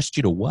say, I trust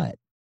you to what?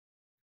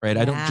 Right?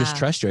 I don't just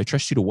trust you. I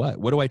trust you to what?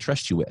 What do I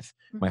trust you with?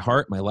 My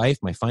heart, my life,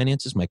 my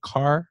finances, my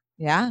car.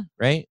 Yeah.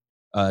 Right?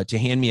 To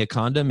hand me a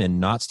condom and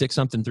not stick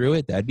something through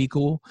it. That'd be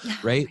cool.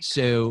 Right?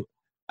 So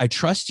I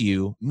trust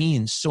you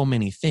means so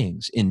many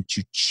things. And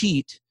to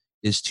cheat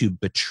is to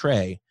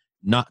betray,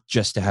 not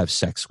just to have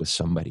sex with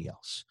somebody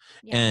else.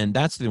 Yeah. And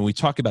that's when we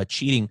talk about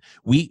cheating,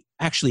 we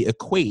actually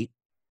equate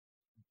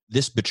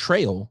this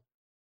betrayal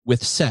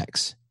with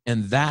sex.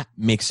 And that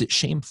makes it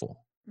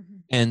shameful. Mm-hmm.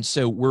 And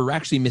so we're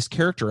actually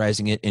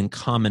mischaracterizing it in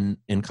common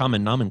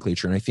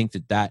nomenclature. And I think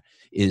that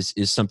is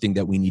something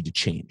that we need to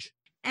change.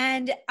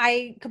 And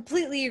I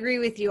completely agree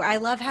with you. I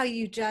love how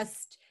you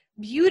just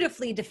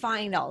beautifully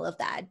defined all of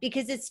that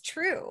because it's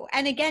true.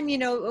 And again,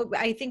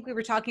 I think we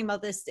were talking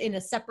about this in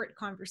a separate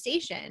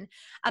conversation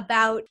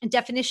about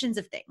definitions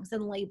of things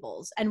and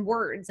labels and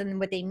words and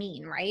what they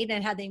mean, right?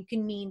 And how they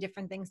can mean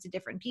different things to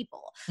different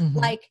people.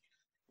 Mm-hmm.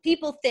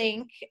 People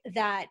think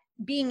that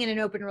being in an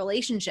open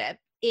relationship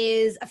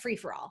is a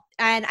free-for-all.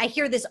 And I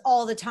hear this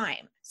all the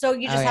time. So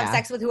you just have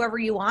sex with whoever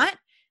you want.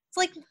 It's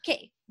like,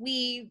 okay,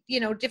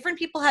 different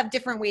people have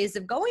different ways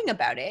of going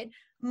about it.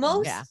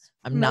 Yeah.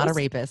 I'm not a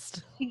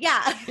rapist.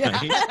 Yeah.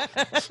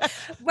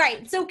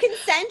 Right. So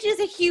consent is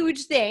a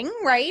huge thing,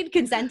 right?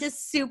 Consent is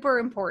super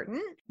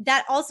important.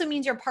 That also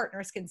means your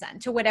partner's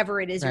consent to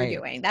whatever it is you're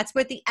doing. That's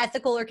what the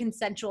ethical or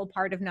consensual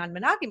part of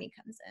non-monogamy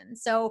comes in.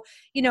 So,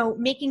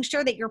 making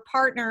sure that your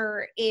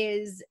partner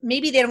is,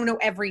 maybe they don't know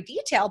every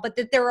detail, but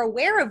that they're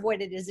aware of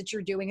what it is that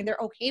you're doing and they're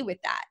okay with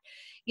that.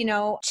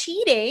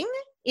 Cheating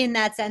in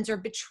that sense, or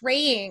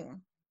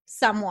betraying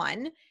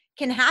someone,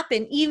 can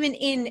happen even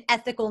in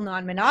ethical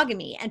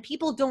non-monogamy, and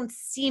people don't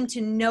seem to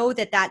know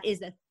that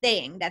is a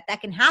thing that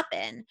can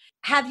happen.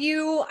 Have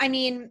you,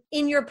 in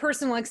your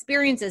personal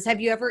experiences, have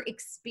you ever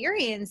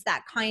experienced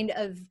that kind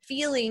of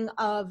feeling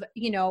of,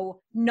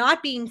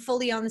 not being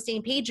fully on the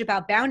same page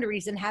about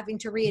boundaries and having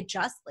to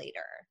readjust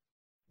later?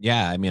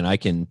 Yeah, I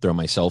can throw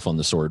myself on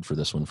the sword for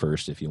this one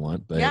first if you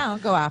want, but yeah, I'll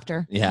go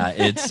after. Yeah,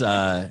 it's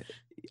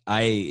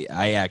I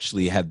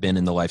actually have been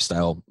in the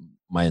lifestyle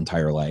my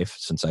entire life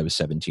since I was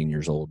 17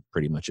 years old,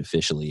 pretty much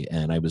officially.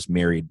 And I was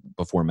married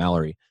before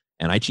Mallory,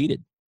 and I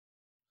cheated.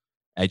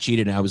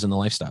 And I was in the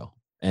lifestyle.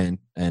 And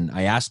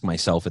I asked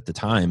myself at the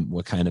time,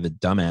 what kind of a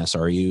dumbass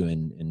are you?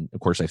 And of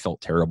course I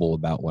felt terrible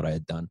about what I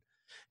had done.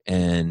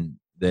 And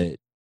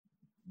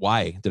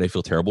why did I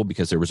feel terrible?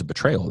 Because there was a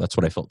betrayal. That's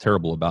what I felt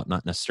terrible about,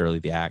 not necessarily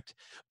the act.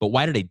 But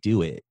why did I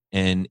do it?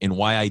 And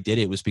why I did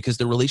it was because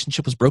the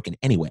relationship was broken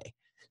anyway.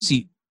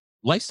 See,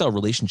 lifestyle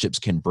relationships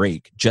can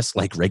break just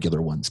like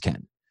regular ones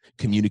can.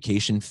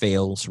 Communication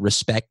fails,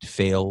 respect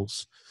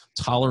fails,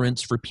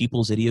 tolerance for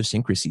people's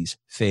idiosyncrasies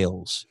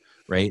fails,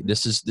 right?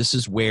 This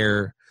is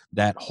where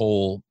that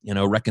whole,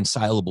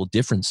 reconcilable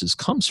differences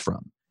comes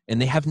from. And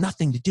they have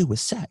nothing to do with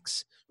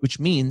sex, which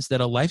means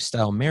that a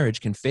lifestyle marriage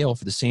can fail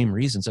for the same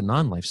reasons a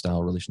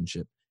non-lifestyle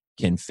relationship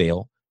can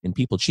fail, and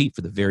people cheat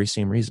for the very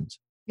same reasons.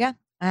 Yeah,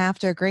 I have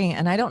to agree.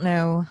 And I don't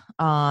know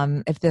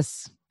if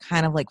this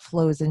kind of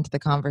flows into the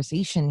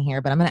conversation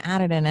here, but I'm going to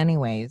add it in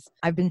anyways.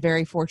 I've been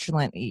very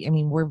fortunate.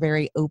 We're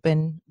very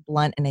open,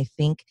 blunt, and I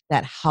think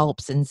that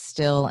helps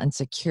instill and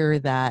secure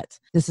that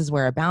this is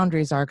where our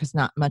boundaries are, because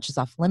not much is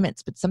off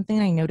limits. But something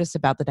I notice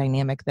about the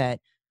dynamic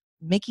that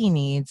Mickey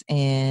needs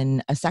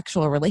in a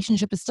sexual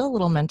relationship is still a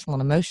little mental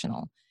and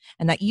emotional.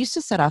 And that used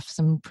to set off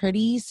some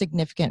pretty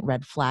significant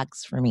red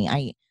flags for me.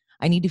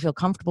 I need to feel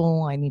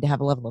comfortable. I need to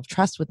have a level of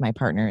trust with my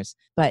partners,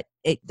 but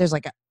there's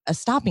a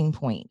stopping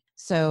point.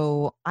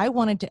 So I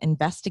wanted to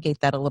investigate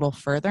that a little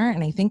further.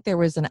 And I think there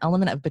was an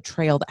element of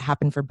betrayal that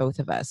happened for both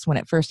of us. When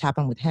it first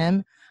happened with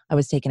him, I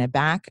was taken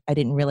aback. I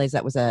didn't realize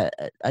that was a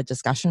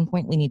discussion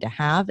point we need to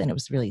have. And it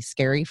was really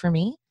scary for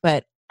me.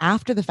 But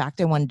after the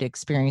fact, I wanted to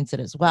experience it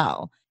as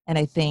well. And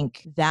I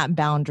think that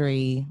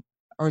boundary,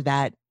 or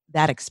that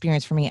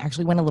experience for me,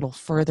 actually went a little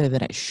further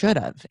than it should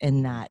have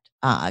in that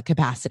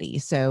capacity.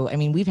 So,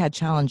 we've had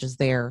challenges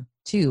there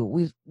too.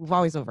 We've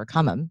always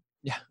overcome them.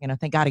 Yeah.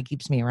 Thank God he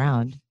keeps me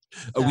around.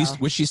 So.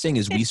 What she's saying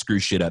is we screw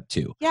shit up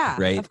too. Yeah,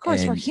 right. Of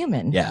course, we're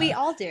human. Yeah. We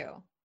all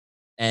do.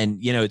 And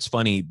it's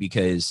funny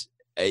because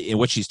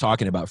what she's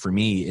talking about for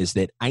me is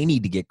that I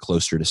need to get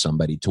closer to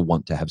somebody to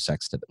want to have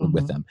sex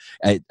with them.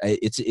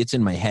 It's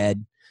in my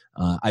head.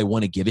 I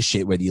want to give a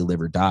shit whether you live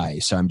or die.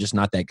 So I'm just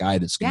not that guy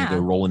that's going to go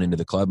rolling into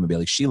the club and be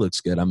like, she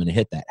looks good, I'm going to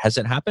hit that. Has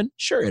it happened?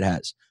 Sure, it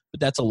has. But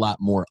that's a lot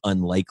more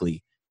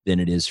unlikely than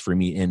it is for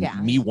me. And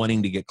me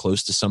wanting to get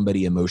close to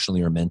somebody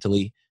emotionally or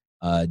mentally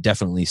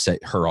definitely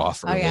set her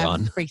off early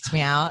on. Freaked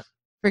me out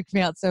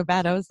so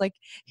bad. I was like,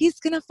 he's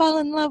going to fall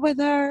in love with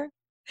her.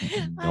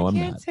 No, I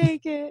can't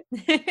take it.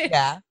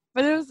 Yeah.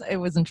 But it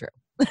wasn't true.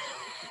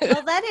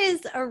 Well, that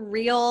is a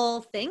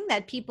real thing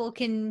that people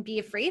can be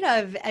afraid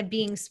of at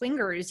being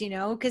swingers,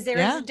 because there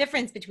is a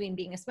difference between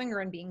being a swinger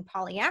and being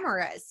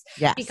polyamorous.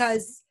 Yes.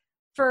 Because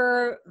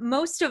for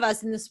most of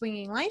us in the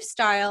swinging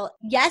lifestyle,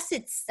 yes,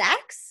 it's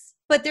sex,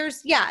 but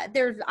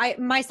I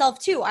myself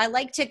too. I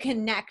like to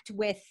connect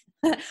with,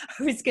 I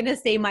was going to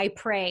say my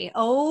prey.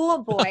 Oh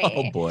boy.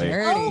 Oh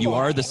boy. You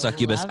are the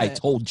succubus. I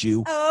told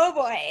you. Oh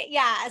boy.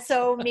 Yeah.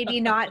 So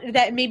maybe not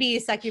that, maybe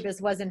succubus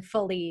wasn't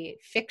fully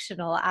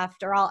fictional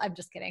after all. I'm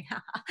just kidding.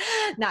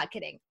 Not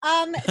kidding.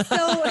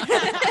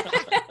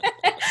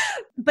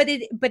 But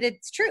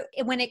it's true.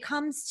 When it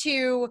comes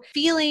to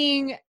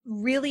feeling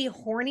really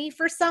horny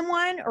for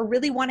someone or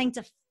really wanting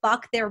to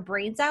fuck their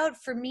brains out,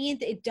 for me,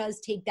 it does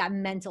take that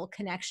mental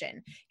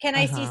connection. Can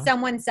I see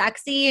someone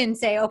sexy and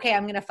say, okay,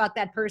 I'm going to fuck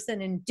that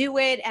person and do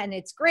it, and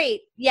it's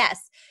great?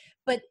 Yes.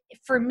 But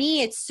for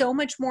me, it's so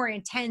much more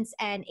intense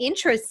and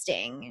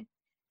interesting.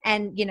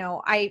 And,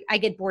 I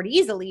get bored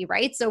easily,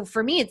 right? So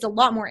for me, it's a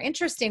lot more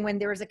interesting when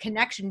there is a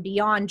connection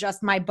beyond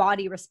just my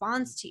body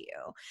responds to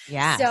you.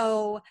 Yeah.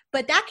 So,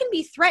 but that can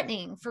be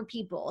threatening for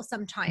people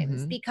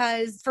sometimes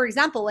because, for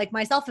example, like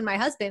myself and my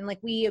husband,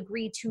 we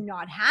agree to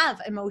not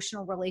have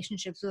emotional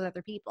relationships with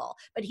other people,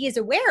 but he is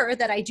aware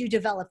that I do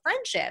develop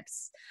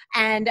friendships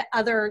and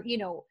other,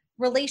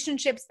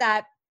 relationships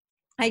that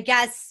I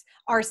guess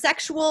are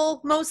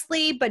sexual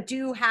mostly, but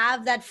do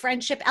have that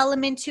friendship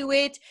element to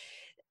it.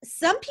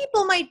 some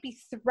people might be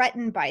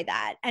threatened by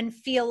that and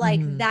feel like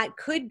Mhm. that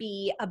could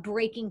be a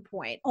breaking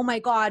point. Oh my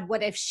God,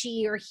 what if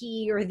she or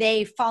he or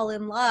they fall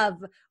in love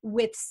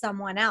with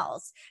someone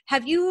else?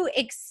 Have you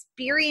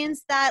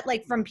experienced that,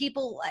 like from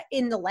people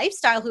in the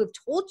lifestyle who have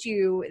told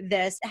you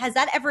this? Has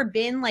that ever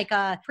been like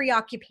a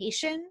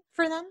preoccupation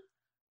for them?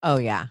 Oh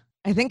yeah.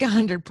 I think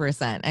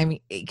 100%. I mean,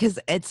 because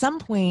at some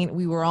point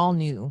we were all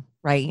new,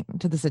 right,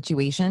 to the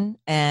situation.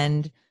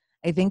 And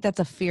I think that's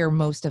a fear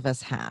most of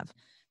us have.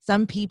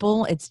 Some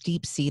people, it's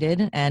deep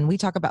seated, and we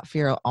talk about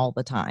fear all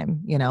the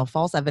time,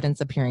 false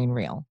evidence appearing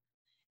real.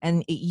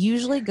 And it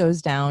usually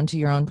goes down to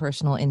your own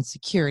personal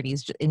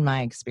insecurities, in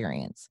my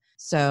experience.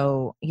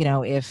 So,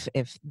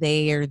 if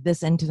they are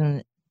this into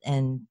them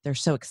and they're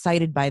so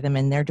excited by them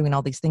and they're doing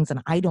all these things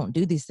and I don't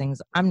do these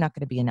things, I'm not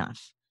going to be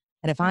enough.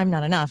 And if I'm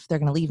not enough, they're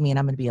going to leave me and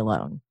I'm going to be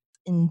alone.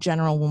 In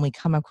general, when we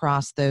come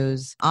across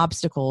those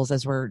obstacles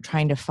as we're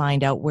trying to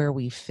find out where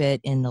we fit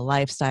in the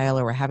lifestyle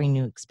or we're having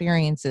new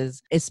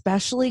experiences,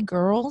 especially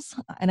girls,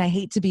 and I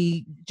hate to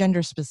be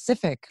gender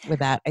specific with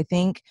that, I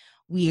think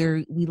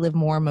we live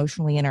more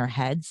emotionally in our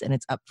heads and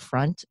it's up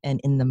front and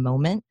in the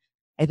moment.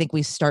 I think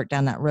we start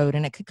down that road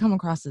and it could come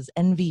across as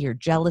envy or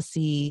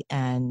jealousy.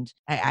 And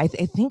I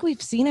think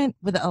we've seen it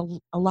with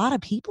a lot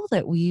of people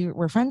that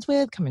we're friends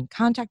with, come in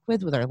contact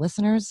with our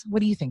listeners.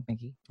 What do you think,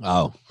 Mickey?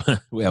 Oh,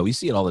 well, we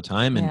see it all the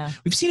time, and Yeah.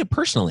 we've seen it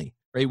personally,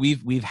 right?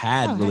 We've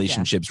had Oh, heck yeah.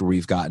 relationships where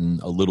we've gotten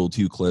a little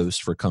too close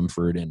for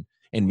comfort, and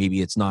maybe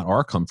it's not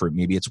our comfort,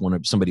 maybe it's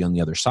somebody on the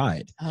other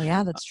side. Oh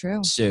yeah, that's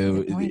true.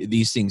 So Good point.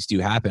 these things do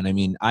happen. I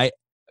mean, I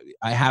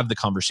have the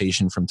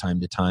conversation from time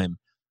to time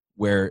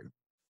where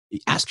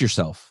ask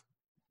yourself,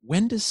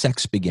 when does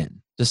sex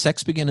begin? Does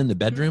sex begin in the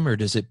bedroom, or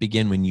does it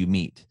begin when you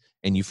meet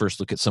and you first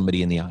look at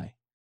somebody in the eye?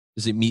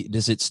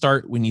 Does it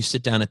start when you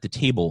sit down at the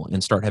table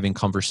and start having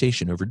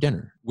conversation over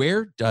dinner?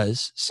 Where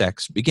does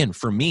sex begin?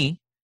 For me,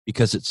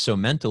 because it's so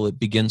mental, it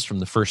begins from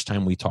the first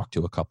time we talk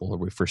to a couple,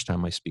 or the first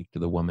time I speak to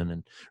the woman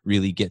and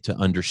really get to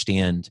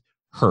understand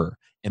her.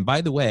 And by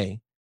the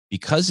way,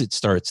 because it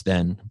starts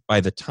then,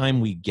 by the time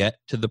we get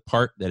to the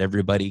part that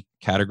everybody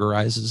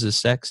categorizes as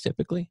sex,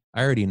 typically,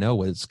 I already know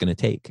what it's going to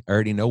take. I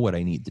already know what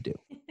I need to do.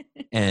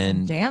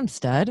 And Damn,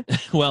 stud.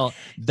 well,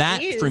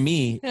 that for Jeez.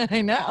 me,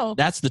 I know.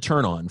 that's the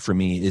turn on for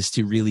me, is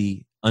to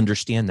really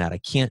understand that I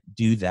can't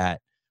do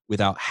that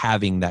without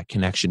having that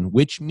connection,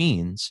 which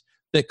means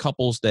that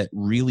couples that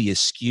really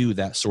eschew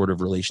that sort of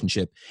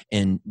relationship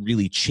and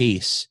really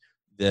chase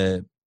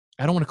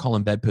I don't want to call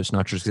them bedpost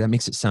notchers because that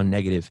makes it sound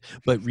negative,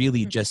 but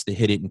really just the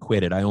hit it and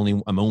quit it.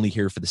 I'm only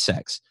here for the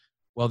sex.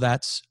 Well,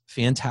 that's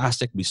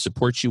fantastic. We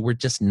support you. We're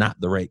just not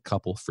the right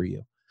couple for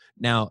you.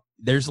 Now,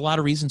 there's a lot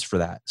of reasons for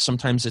that.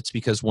 Sometimes it's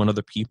because one of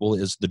the people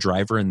is the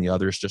driver and the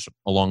other is just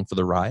along for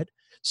the ride.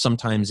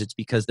 Sometimes it's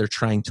because they're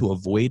trying to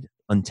avoid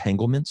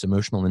entanglements,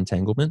 emotional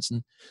entanglements.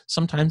 And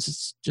sometimes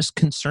it's just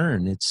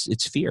concern.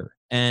 It's fear.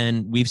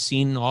 And we've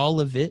seen all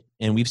of it,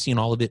 and we've seen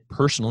all of it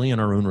personally in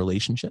our own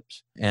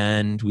relationships.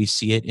 And we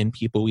see it in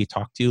people we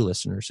talk to,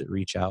 listeners that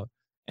reach out.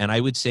 And I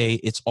would say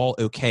it's all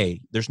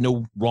okay. There's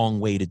no wrong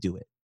way to do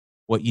it.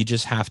 What you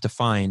just have to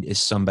find is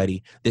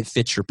somebody that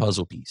fits your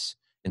puzzle piece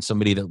and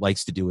somebody that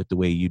likes to do it the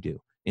way you do.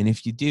 And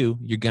if you do,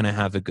 you're going to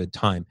have a good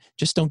time.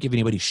 Just don't give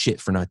anybody shit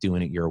for not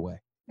doing it your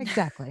way.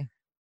 Exactly.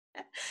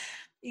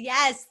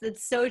 Yes,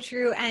 that's so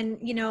true. And,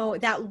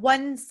 that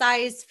one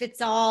size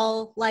fits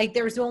all, like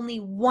there's only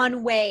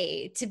one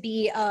way to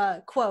be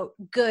a quote,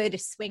 good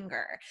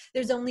swinger.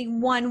 There's only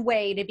one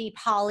way to be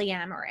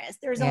polyamorous.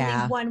 There's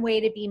only one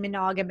way to be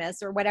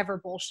monogamous or whatever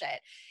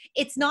bullshit.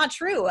 It's not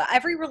true.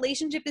 Every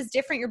relationship is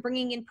different. You're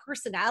bringing in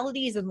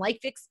personalities and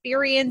life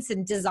experience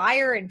and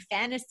desire and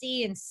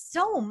fantasy and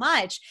so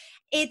much.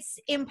 It's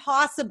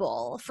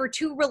impossible for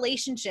two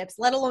relationships,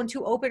 let alone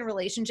two open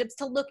relationships,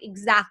 to look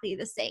exactly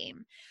the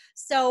same.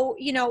 So,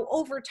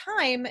 over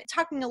time,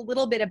 talking a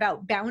little bit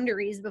about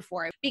boundaries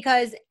before,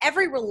 because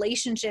every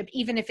relationship,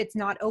 even if it's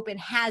not open,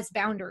 has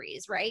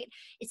boundaries, right?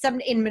 It's some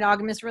in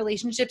monogamous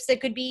relationships, it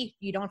could be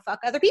you don't fuck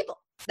other people.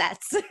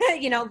 That's,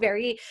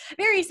 very,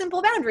 very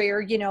simple boundary.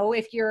 Or,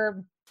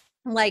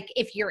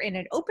 if you're in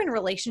an open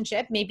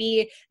relationship,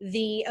 maybe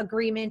the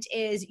agreement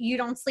is you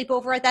don't sleep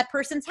over at that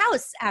person's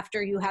house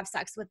after you have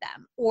sex with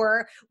them,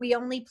 or we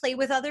only play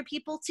with other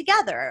people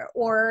together,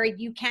 or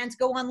you can't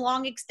go on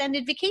long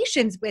extended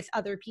vacations with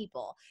other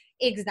people.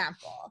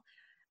 Example.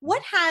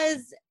 What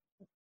has,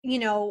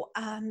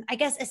 I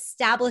guess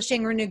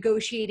establishing or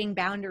negotiating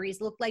boundaries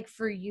look like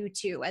for you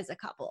two as a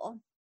couple?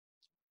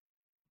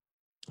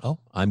 Oh,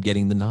 I'm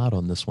getting the nod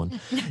on this one.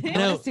 I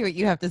want to see what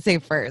you have to say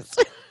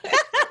first.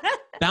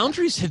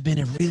 Boundaries have been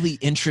a really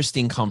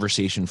interesting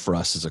conversation for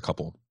us as a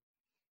couple,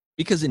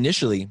 because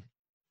initially,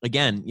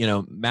 again,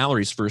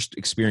 Mallory's first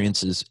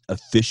experiences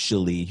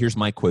officially, here's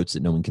my quotes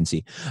that no one can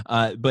see,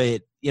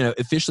 but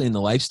officially in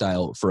the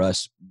lifestyle for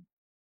us,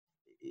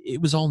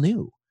 it was all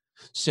new.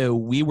 So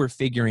we were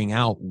figuring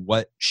out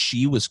what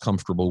she was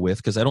comfortable with,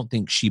 because I don't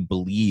think she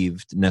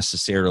believed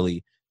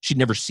necessarily, she'd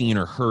never seen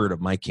or heard of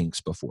my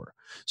kinks before.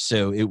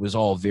 So it was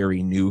all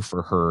very new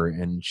for her.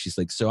 And she's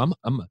like, so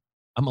I'm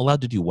I'm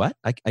allowed to do what?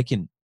 I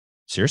can,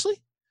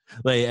 seriously?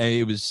 Like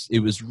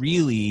it was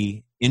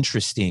really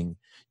interesting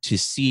to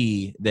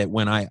see that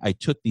when I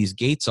took these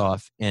gates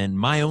off, and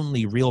my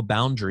only real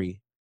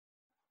boundary,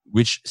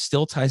 which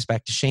still ties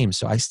back to shame.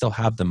 So I still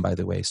have them, by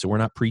the way. So we're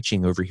not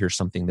preaching over here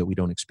something that we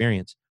don't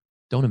experience.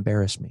 Don't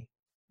embarrass me.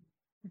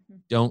 Mhm.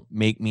 Don't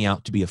make me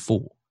out to be a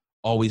fool.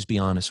 Always be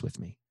honest with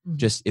me. Mhm.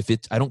 Just if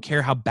it's, I don't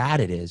care how bad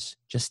it is,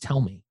 just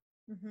tell me.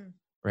 Mhm.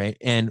 Right.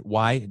 And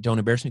why don't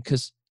embarrass me?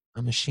 Because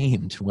I'm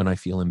ashamed when I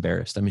feel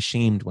embarrassed. I'm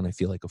ashamed when I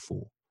feel like a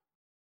fool.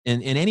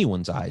 In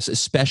anyone's eyes,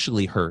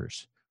 especially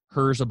hers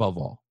above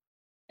all.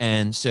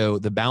 And so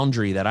the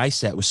boundary that I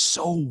set was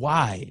so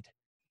wide,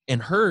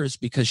 and hers,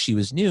 because she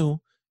was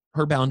new,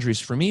 her boundaries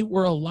for me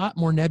were a lot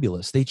more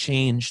nebulous. They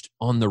changed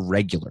on the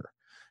regular,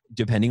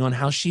 depending on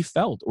how she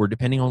felt, or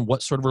depending on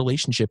what sort of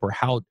relationship or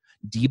how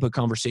deep a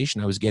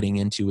conversation I was getting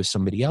into with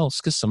somebody else,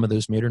 because some of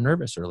those made her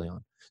nervous early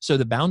on. So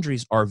the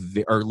boundaries are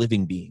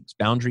living beings.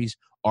 Boundaries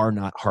are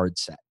not hard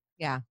set.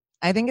 Yeah.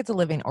 I think it's a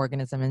living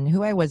organism, and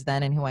who I was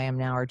then and who I am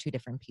now are two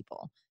different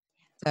people.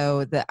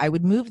 So I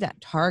would move that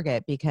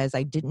target because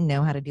I didn't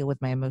know how to deal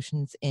with my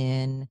emotions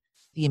in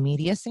the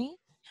immediacy.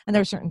 And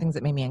there were certain things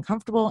that made me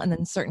uncomfortable. And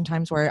then certain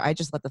times where I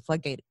just let the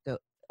floodgate go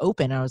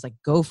open. And I was like,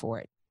 go for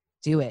it.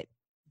 Do it.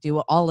 Do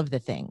all of the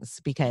things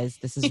because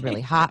this is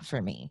really hot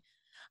for me.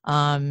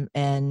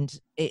 And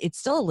it's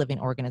still a living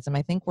organism.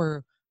 I think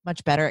we're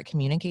much better at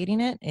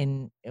communicating it.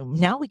 And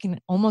now we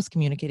can almost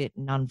communicate it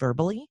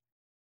non-verbally.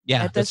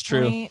 Yeah, At this that's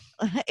true. point,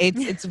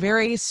 it's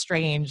very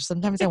strange.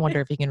 Sometimes I wonder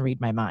if he can read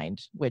my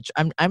mind, which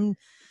I'm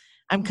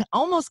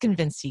almost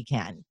convinced he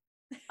can.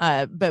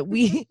 But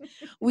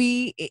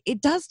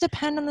it does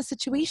depend on the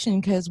situation,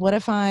 because what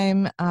if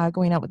I'm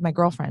going out with my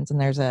girlfriends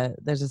and there's a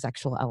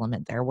sexual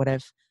element there? What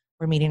if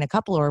we're meeting a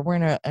couple, or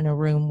we're in a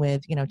room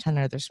with 10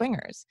 other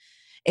swingers?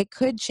 It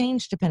could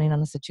change depending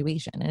on the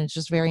situation, and it's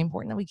just very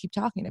important that we keep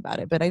talking about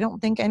it. But I don't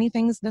think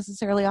anything's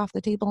necessarily off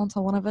the table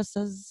until one of us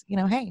says,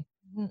 hey,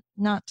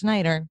 not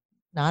tonight, or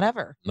not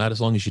ever. Not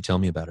as long as you tell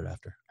me about it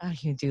after. Oh,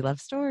 you do love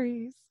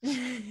stories.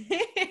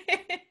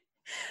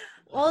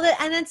 Well,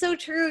 and that's so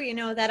true.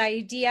 That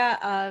idea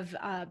of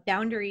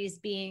boundaries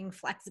being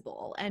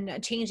flexible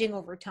and changing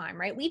over time,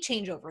 right? We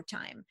change over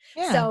time.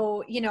 Yeah.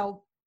 So,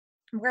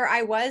 where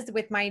I was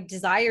with my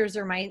desires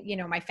or my,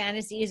 my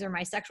fantasies or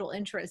my sexual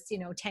interests,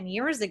 10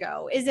 years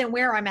ago isn't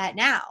where I'm at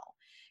now.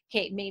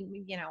 Okay,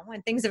 maybe,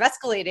 when things have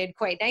escalated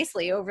quite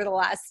nicely over the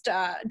last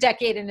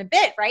decade and a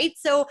bit, right?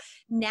 So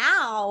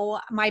now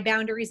my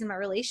boundaries in my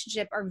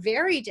relationship are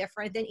very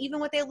different than even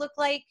what they look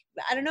like,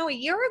 I don't know, a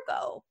year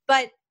ago.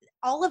 But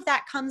all of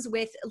that comes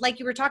with, like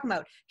you were talking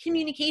about,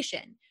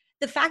 communication.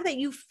 The fact that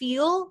you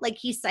feel like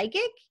he's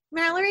psychic,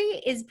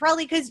 Mallory, is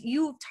probably because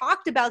you've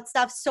talked about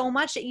stuff so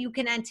much that you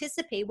can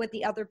anticipate what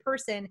the other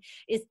person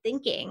is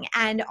thinking,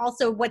 and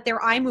also what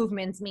their eye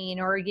movements mean,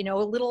 or, a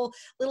little,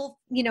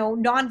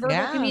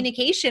 nonverbal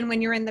communication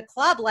when you're in the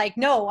club, like,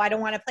 no, I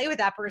don't want to play with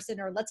that person,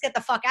 or let's get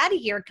the fuck out of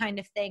here kind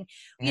of thing.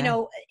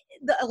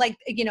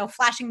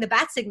 Flashing the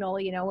bat signal,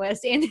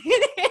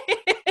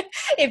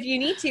 if you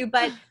need to,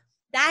 but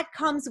that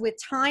comes with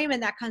time,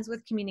 and that comes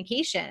with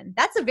communication.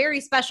 That's a very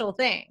special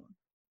thing.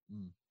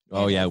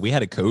 Oh yeah, we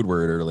had a code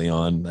word early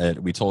on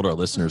that we told our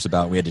listeners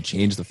about. We had to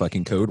change the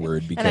fucking code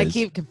word because, and I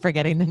keep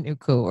forgetting the new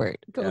code word.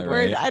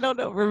 Right. I don't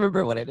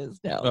remember what it is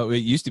now. Well, it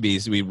used to be,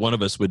 so one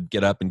of us would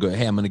get up and go,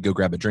 "Hey, I'm going to go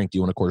grab a drink. Do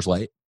you want a Coors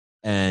Light?"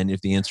 And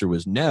if the answer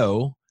was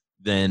no,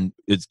 then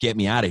it's get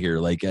me out of here.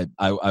 Like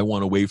I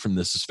want away from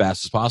this as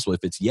fast as possible.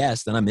 If it's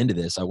yes, then I'm into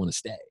this. I want to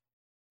stay.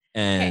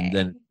 And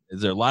then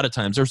there's a lot of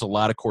times there's a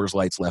lot of Coors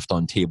Lights left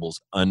on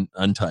tables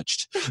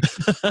untouched.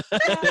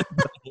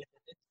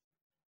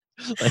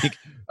 Like,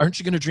 aren't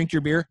you going to drink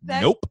your beer?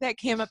 Nope. That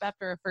came up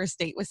after a first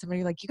date with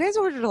somebody, like, you guys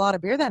ordered a lot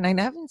of beer that night.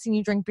 I haven't seen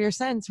you drink beer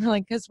since. We're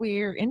like, because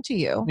we're into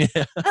you.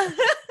 Yeah.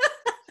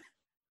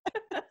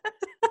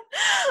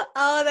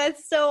 Oh,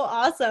 that's so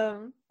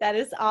awesome. That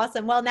is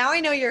awesome. Well, now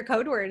I know your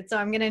code word, so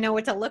I'm going to know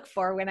what to look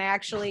for when I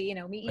actually,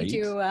 meet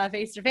you two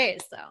face to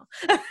face. So.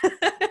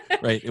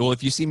 Right. Well,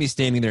 if you see me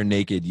standing there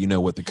naked, you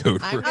know what the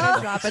code I'm word going to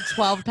is. drop a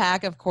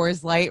 12-pack of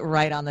Coors Light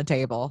right on the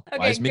table. Okay,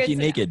 why is Mickey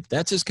naked?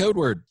 That's his code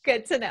word.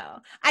 Good to know.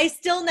 I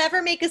still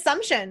never make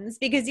assumptions,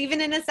 because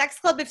even in a sex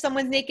club, if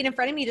someone's naked in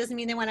front of me, doesn't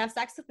mean they want to have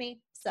sex with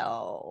me.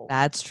 So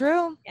that's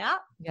true. Yeah.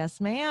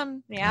 Yes,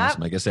 ma'am. Yeah.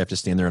 Awesome. I guess I have to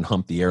stand there and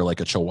hump the air like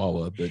a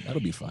chihuahua, but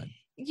that'll be fine.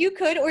 You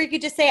could, or you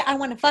could just say, I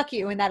want to fuck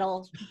you, and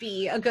that'll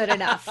be a good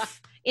enough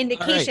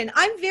indication. Right.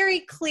 I'm very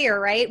clear,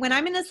 right? When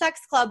I'm in a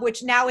sex club,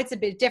 which now it's a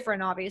bit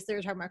different, obviously,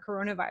 we're talking about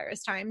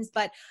coronavirus times,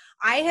 but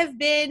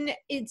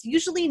it's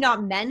usually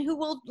not men who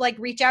will like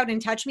reach out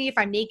and touch me if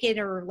I'm naked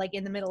or like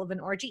in the middle of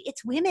an orgy.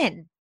 It's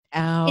women.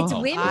 Oh, It's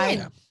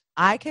women.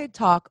 I could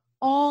talk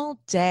all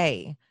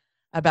day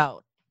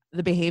about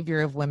the behavior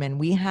of women.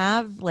 We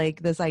have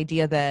like this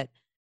idea that,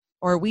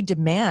 or we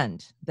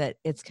demand that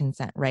it's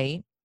consent,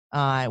 right?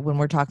 When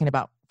we're talking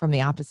about from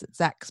the opposite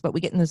sex, but we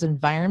get in those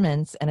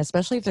environments, and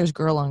especially if there's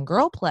girl on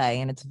girl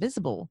play and it's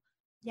visible,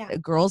 Yeah.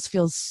 Girls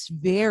feel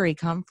very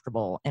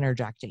comfortable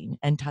interjecting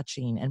and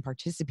touching and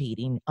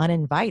participating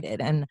uninvited.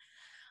 And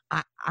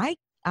I, I,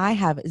 I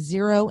have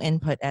zero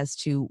input as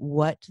to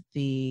what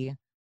the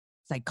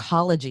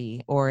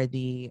psychology or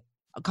the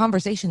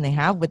conversation they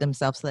have with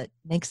themselves that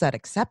makes that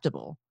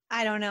acceptable.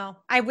 I don't know.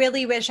 I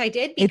really wish I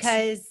did,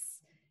 because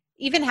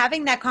even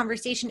having that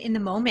conversation in the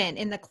moment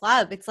in the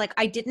club, it's like,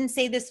 I didn't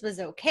say this was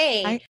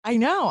okay. I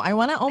know. I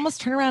want to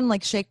almost turn around and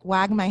like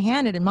wag my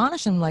hand and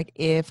admonish them, like,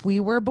 if we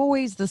were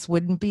boys, this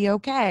wouldn't be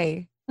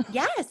okay.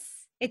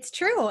 Yes, it's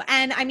true.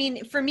 And I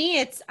mean, for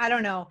me, I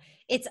don't know,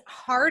 it's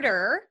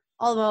harder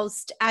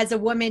almost as a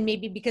woman,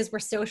 maybe because we're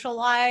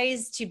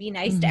socialized to be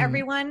nice to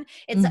everyone.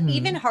 It's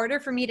even harder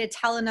for me to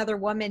tell another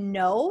woman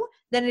no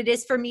than it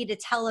is for me to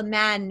tell a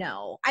man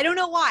no. I don't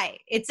know why.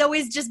 It's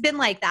always just been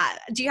like that.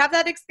 Do you have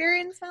that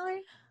experience,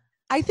 Mallory?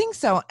 I think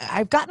so.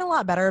 I've gotten a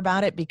lot better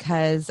about it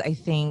because I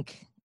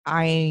think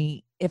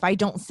if I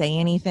don't say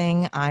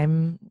anything,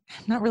 I'm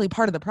not really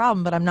part of the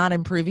problem, but I'm not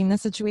improving the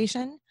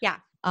situation. Yeah.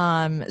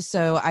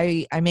 So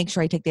I make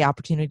sure I take the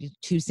opportunity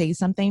to say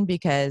something,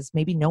 because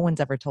maybe no one's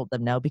ever told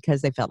them no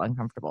because they felt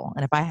uncomfortable.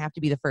 And if I have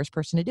to be the first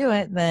person to do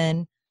it,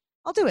 then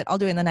I'll do it. I'll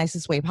do it in the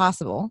nicest way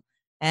possible.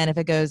 And if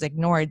it goes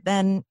ignored,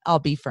 then I'll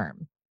be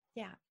firm.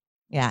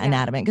 Yeah. And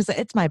adamant, because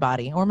it's my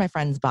body or my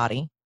friend's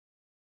body.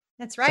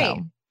 That's right.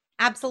 So.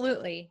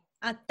 Absolutely.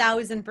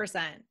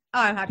 1,000%. Oh,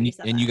 I'm happy you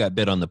said that. And you got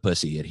bit on the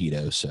pussy at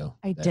Hedo, so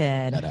I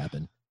did. That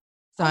happened.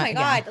 So, oh my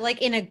God,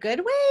 like in a good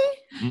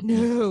way?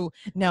 No,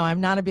 I'm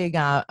not a big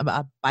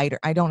a biter.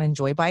 I don't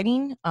enjoy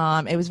biting.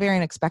 It was very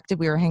unexpected.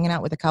 We were hanging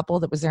out with a couple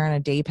that was there on a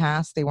day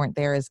pass. They weren't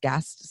there as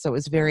guests, so it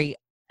was very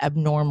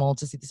abnormal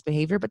to see this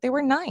behavior, but they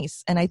were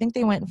nice. And I think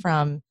they went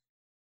from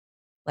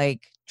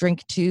like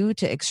drink 2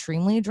 to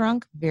extremely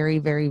drunk very,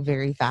 very,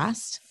 very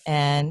fast.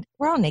 And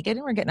we're all naked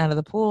and we're getting out of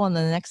the pool. And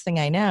then the next thing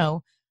I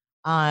know,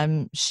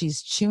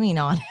 she's chewing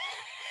on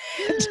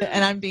it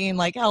and I'm being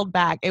like held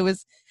back. It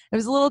was a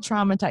little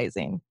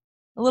traumatizing.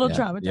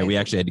 Traumatizing. Yeah, we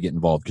actually had to get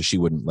involved because she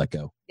wouldn't let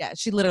go. Yeah,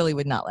 she literally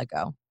would not let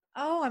go.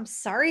 Oh, I'm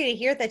sorry to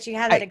hear that you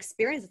had that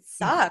experience. It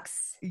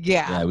sucks.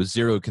 Yeah. It was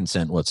zero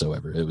consent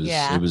whatsoever. It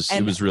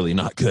was really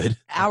not good.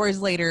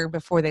 Hours later,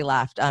 before they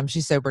left,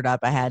 she sobered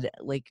up. I had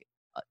like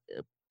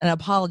an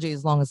apology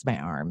as long as my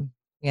arm.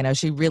 You know,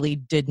 she really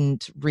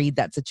didn't read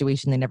that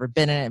situation. They'd never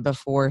been in it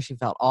before. She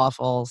felt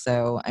awful.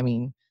 So, I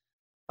mean,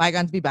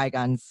 bygones be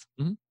bygones.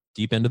 Mm-hmm.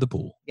 Deep end of the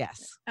pool.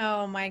 Yes.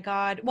 Oh my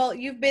God. Well,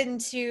 you've been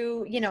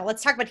to,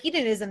 let's talk about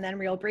hedonism then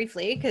real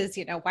briefly, because,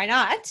 why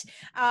not?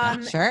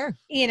 Sure.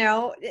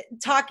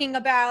 Talking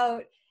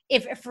about,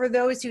 if for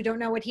those who don't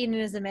know what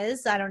hedonism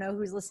is, I don't know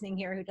who's listening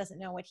here who doesn't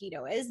know what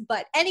hedo is,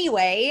 but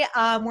anyway,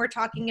 we're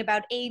talking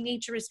about a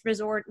naturist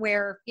resort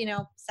where,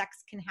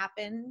 sex can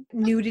happen,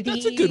 nudity.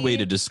 That's a good way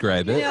to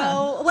describe it.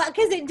 Well,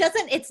 because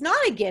it's not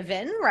a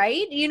given,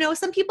 right?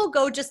 Some people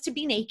go just to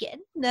be naked,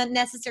 not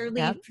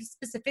necessarily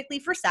specifically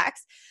for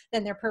sex.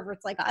 Then they're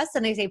perverts like us.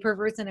 And I say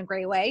perverts in a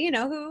great way,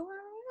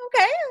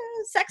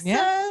 sex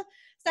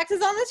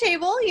is on the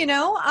table,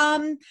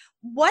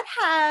 what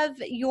have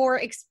your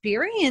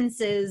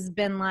experiences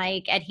been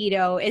like at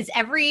Hedo? Is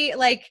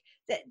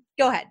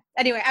go ahead.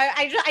 Anyway,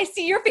 I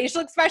see your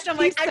facial expression. I'm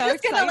like, I'm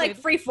just going to like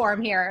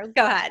freeform here.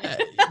 Go ahead.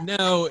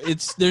 No,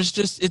 it's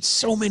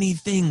so many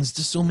things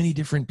to so many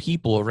different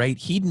people, right?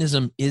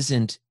 Hedonism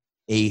isn't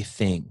a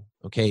thing.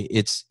 Okay.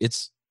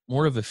 It's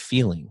more of a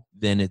feeling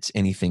than it's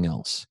anything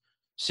else.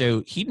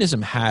 So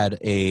hedonism had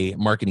a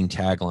marketing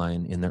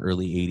tagline in the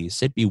early 80s,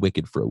 said be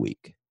wicked for a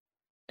week.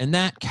 And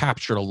that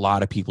captured a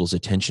lot of people's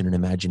attention and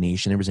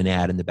imagination. There was an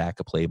ad in the back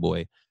of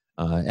Playboy.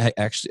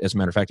 Actually, as a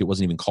matter of fact, it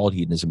wasn't even called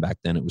hedonism back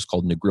then. It was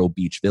called Negril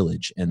Beach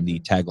Village. And the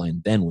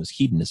tagline then was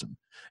hedonism.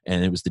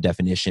 And it was the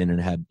definition, and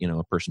it had,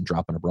 a person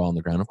dropping a bra on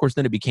the ground. Of course,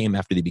 then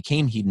after they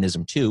became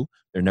hedonism 2,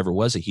 there never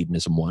was a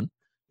hedonism 1. It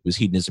was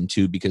hedonism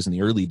 2 because in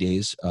the early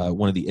days,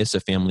 one of the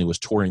Issa family was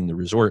touring the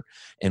resort.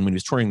 And when he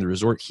was touring the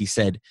resort, he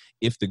said,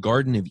 if the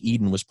Garden of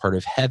Eden was part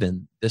of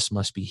heaven, this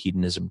must be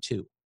hedonism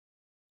 2.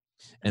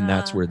 And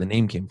that's where the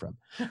name came from.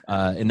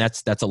 And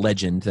that's a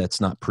legend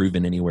that's not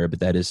proven anywhere, but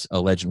that is a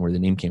legend where the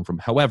name came from.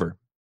 However,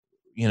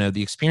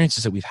 the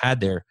experiences that we've had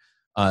there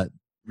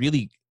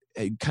really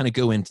kind of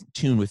go in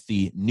tune with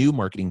the new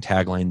marketing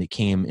tagline that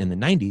came in the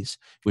 90s,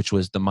 which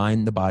was the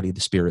mind, the body,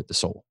 the spirit, the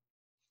soul.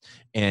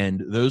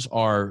 And those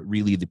are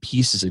really the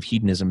pieces of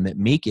hedonism that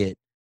make it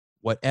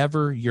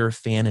whatever your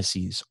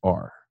fantasies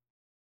are.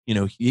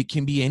 It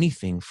can be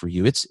anything for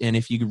you.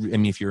 If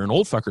you're an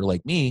old fucker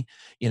like me,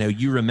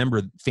 you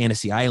remember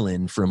Fantasy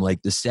Island from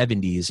like the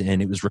 70s,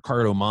 and it was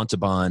Ricardo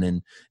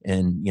Montalban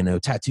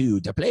and Tattoo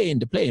to play,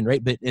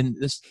 right? But in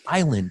this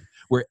island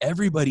where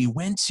everybody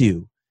went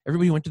to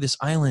this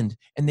island,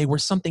 and they were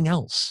something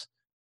else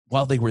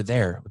while they were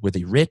there. Were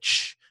they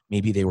rich?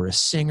 Maybe they were a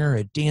singer,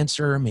 a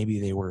dancer. Maybe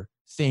they were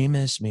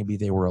famous. Maybe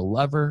they were a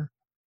lover.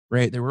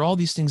 Right? There were all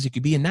these things it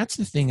could be. And that's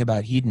the thing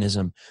about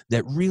hedonism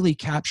that really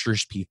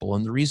captures people.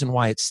 And the reason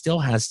why it still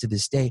has to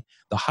this day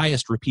the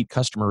highest repeat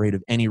customer rate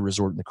of any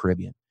resort in the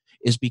Caribbean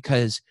is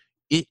because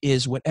It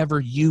is whatever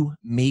you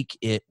make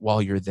it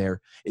while you're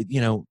there.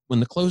 When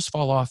the clothes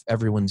fall off,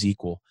 everyone's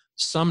equal.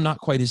 Some not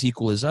quite as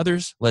equal as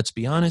others, let's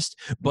be honest.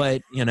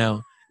 But,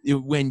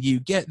 when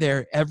you get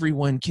there,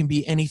 everyone can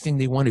be anything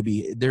they want to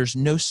be. There's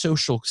no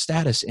social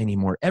status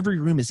anymore. Every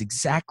room is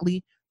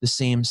exactly the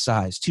same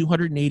size,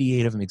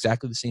 288 of them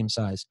exactly the same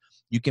size.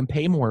 You can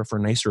pay more for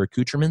nicer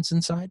accoutrements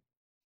inside,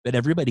 but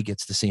everybody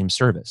gets the same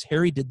service.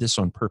 Harry did this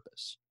on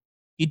purpose.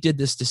 He did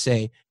this to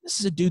say, this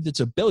is a dude that's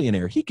a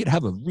billionaire. He could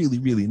have a really,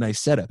 really nice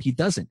setup. He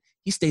doesn't.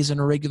 He stays in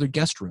a regular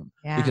guest room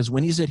because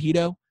when he's at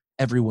Hedo,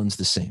 everyone's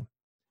the same.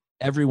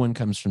 Everyone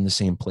comes from the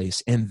same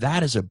place. And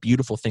that is a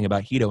beautiful thing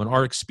about Hedo. And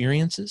our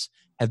experiences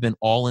have been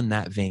all in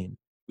that vein.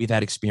 We've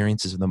had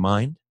experiences of the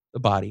mind, the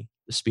body,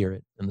 the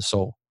spirit, and the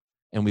soul.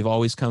 And we've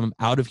always come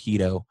out of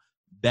Hedo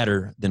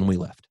better than we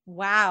left.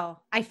 Wow.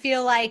 I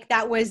feel like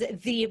that was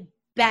the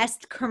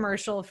best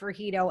commercial for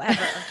Hedo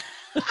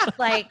ever.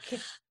 Like,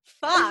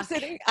 fuck.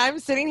 I'm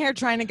sitting here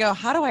trying to go,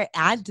 how do I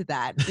add to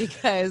that?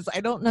 Because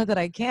I don't know that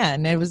I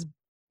can. It was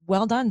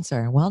well done,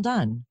 sir. Well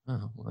done.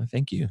 Oh, well,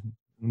 thank you.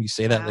 Can you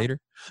say that later?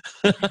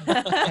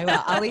 I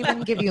will. I'll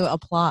even give you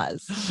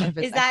applause.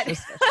 Is that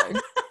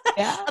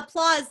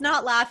applause,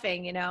 not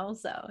laughing,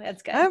 so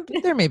that's good.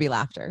 There may be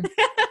laughter.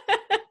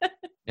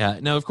 Yeah.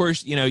 No, of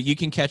course, you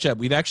can catch up.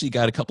 We've actually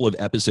got a couple of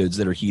episodes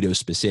that are Hedo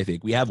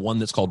specific. We have one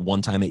that's called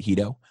One Time at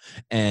Hedo,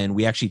 and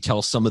we actually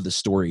tell some of the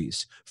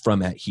stories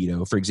from at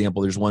Hedo. For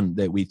example, there's one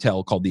that we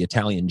tell called The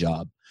Italian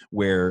Job,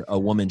 where a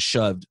woman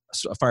shoved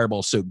a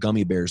fireball-soaked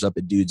gummy bears up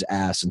a dude's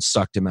ass and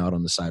sucked him out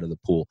on the side of the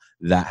pool.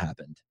 That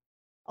happened.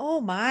 Oh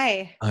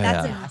my,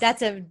 wow. That's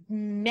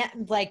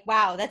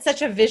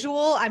such a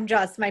visual.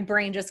 My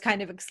brain just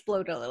kind of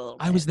exploded a little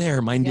bit. I was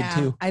there. Mine did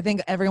too. I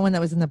think everyone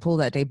that was in the pool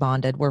that day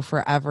bonded. Were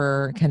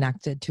forever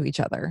connected to each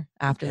other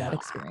after that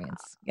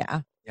experience.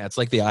 Yeah. Yeah. It's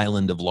like the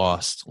island of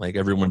Lost. Like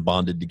everyone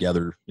bonded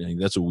together.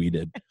 That's what we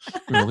did.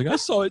 We were like, I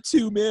saw it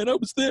too, man. I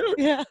was there.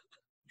 Yeah.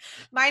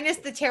 Minus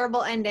the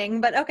terrible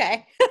ending, but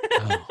okay.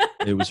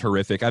 It was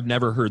horrific. I've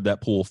never heard that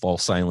pool fall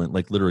silent,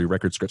 like literally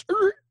record scratch.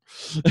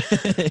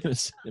 It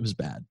was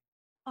bad.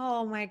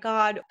 Oh my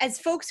God. As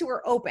folks who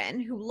are open,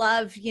 who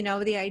love,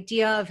 the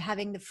idea of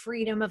having the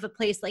freedom of a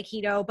place like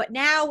Hedo, but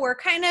now we're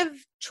kind of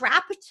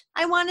trapped,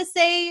 I want to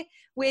say,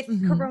 with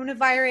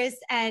coronavirus,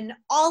 and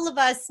all of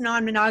us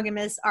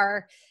non-monogamous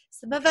are,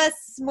 some of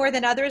us more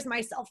than others,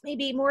 myself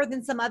maybe more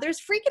than some others,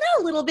 freaking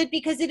out a little bit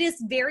because it is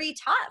very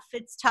tough.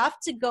 It's tough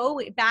to go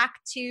back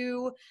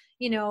to,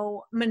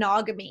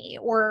 monogamy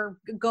or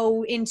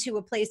go into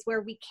a place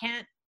where we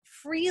can't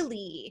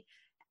freely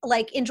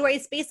enjoy a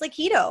space like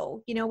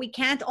Hedo. We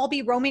can't all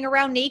be roaming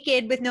around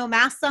naked with no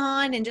masks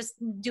on and just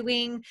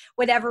doing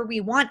whatever we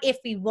want if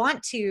we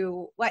want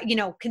to,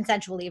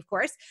 consensually, of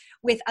course,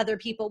 with other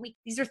people.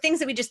 These are things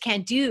that we just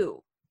can't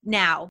do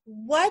now.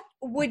 What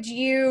would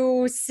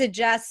you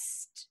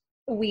suggest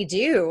we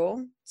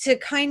do to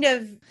kind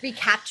of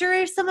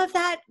recapture some of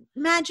that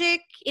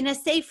magic in a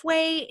safe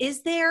way?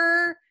 Is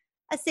there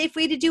a safe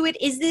way to do it?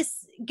 Is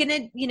this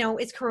gonna,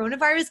 is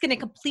coronavirus gonna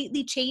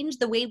completely change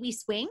the way we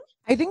swing?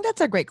 I think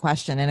that's a great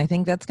question. And I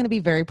think that's going to be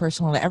very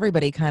personal to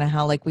everybody, kind of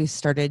how we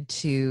started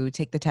to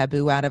take the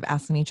taboo out of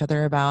asking each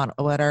other about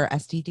what our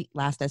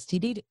last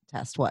STD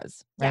test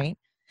was, right?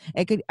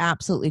 Yeah. It could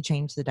absolutely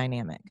change the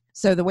dynamic.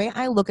 So the way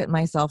I look at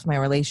myself, my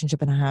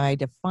relationship, and how I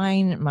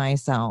define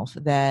myself,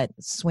 that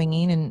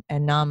swinging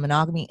and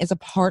non-monogamy is a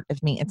part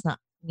of me. It's not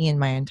me in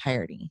my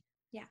entirety.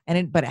 Yeah.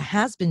 But it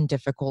has been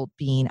difficult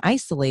being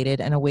isolated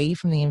and away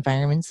from the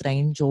environments that I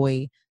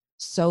enjoy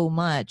so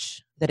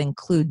much that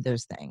include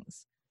those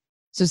things.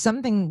 So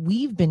something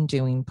we've been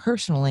doing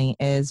personally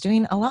is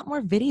doing a lot more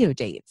video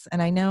dates.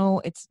 And I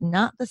know it's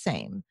not the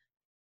same,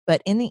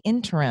 but in the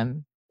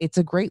interim, it's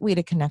a great way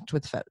to connect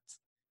with folks.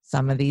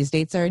 Some of these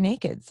dates are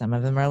naked. Some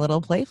of them are a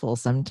little playful.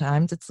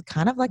 Sometimes it's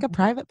kind of like a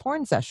private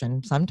porn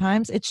session.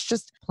 Sometimes it's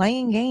just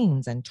playing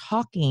games and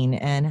talking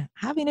and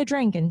having a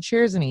drink and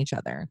cheersing each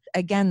other.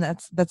 Again,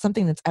 that's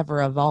something that's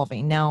ever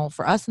evolving. Now,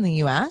 for us in the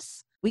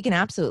U.S., we can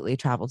absolutely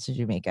travel to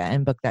Jamaica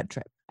and book that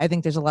trip. I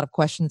think there's a lot of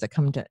questions that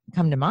come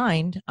to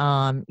mind.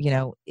 Am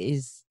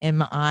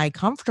I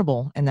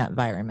comfortable in that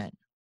environment?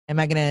 Am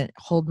I going to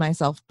hold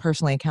myself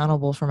personally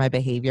accountable for my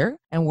behavior?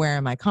 And where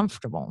am I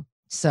comfortable?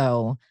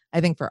 So I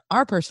think for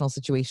our personal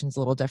situation is a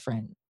little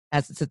different.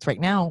 As it sits right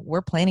now,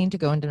 we're planning to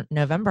go into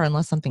November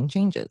unless something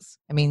changes.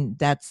 I mean,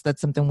 that's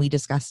something we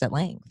discussed at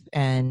length.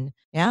 And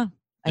I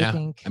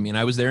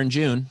was there in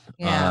June,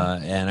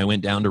 and I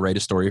went down to write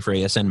a story for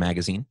ASN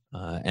magazine,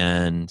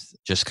 and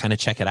just kind of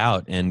check it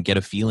out and get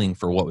a feeling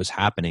for what was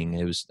happening.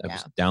 I was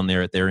down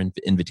there at their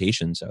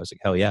invitation. So I was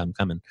like, hell yeah, I'm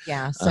coming.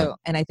 Yeah. So,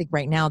 and I think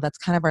right now that's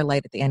kind of our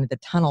light at the end of the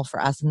tunnel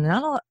for us. And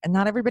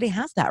not everybody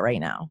has that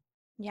right now.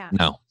 Yeah.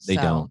 No, they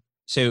don't.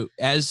 So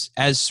as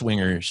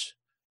swingers,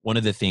 one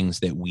of the things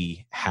that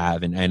we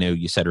have, and I know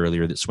you said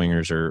earlier that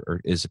swingers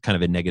is kind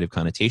of a negative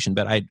connotation,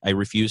 but I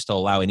refuse to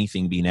allow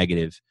anything to be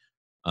negative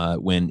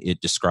when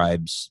it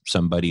describes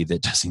somebody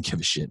that doesn't give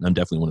a shit. And I'm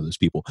definitely one of those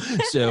people.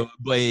 So,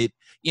 but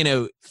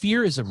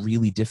fear is a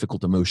really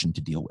difficult emotion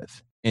to deal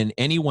with. And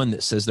anyone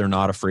that says they're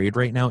not afraid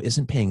right now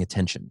isn't paying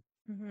attention,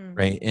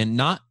 right? And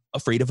not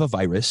afraid of a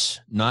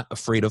virus, not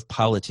afraid of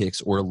politics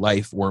or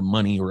life or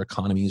money or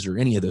economies or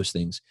any of those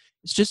things.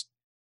 It's just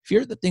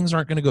fear that things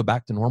aren't going to go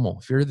back to normal,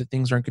 fear that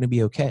things aren't going to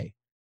be okay.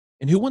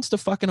 And who wants to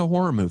fuck in a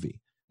horror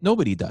movie?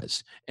 Nobody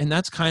does. And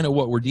that's kind of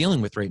what we're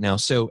dealing with right now.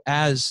 So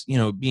as,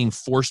 being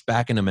forced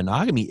back into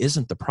monogamy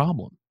isn't the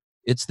problem.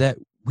 It's that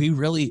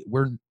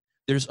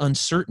there's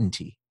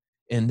uncertainty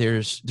and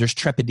there's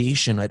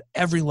trepidation at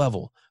every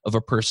level of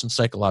a person's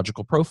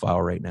psychological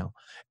profile right now.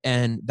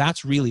 And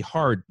that's really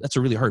hard. That's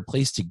a really hard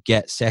place to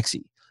get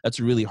sexy. That's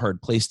a really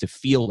hard place to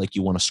feel like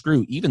you want to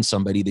screw even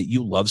somebody that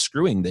you love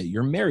screwing, that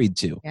you're married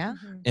to. Yeah.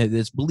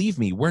 And believe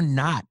me, we're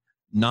not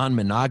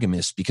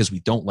non-monogamous because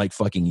we don't like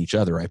fucking each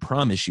other. I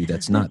promise you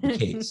that's not the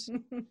case.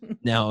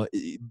 Now,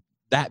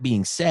 that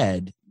being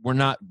said,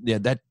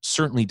 that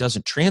certainly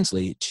doesn't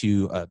translate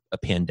to a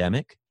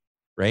pandemic,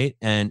 right?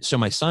 And so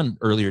my son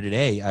earlier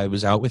today, I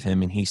was out with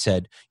him and he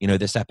said,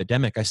 this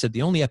epidemic, I said,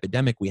 the only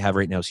epidemic we have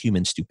right now is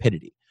human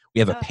stupidity. We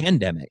have a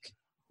pandemic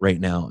right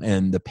now,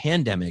 and the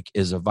pandemic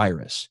is a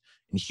virus,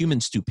 and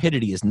human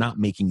stupidity is not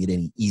making it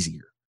any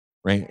easier,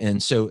 right?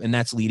 And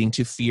that's leading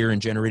to fear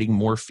and generating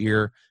more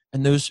fear,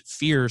 and those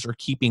fears are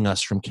keeping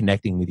us from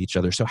connecting with each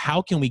other. So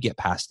how can we get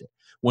past it?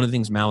 One of the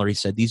things Mallory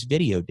said, these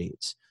video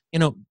dates.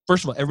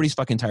 First of all, everybody's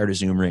fucking tired of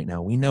Zoom right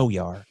now. We know we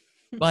are.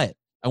 But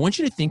I want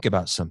you to think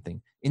about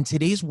something. In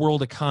today's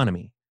world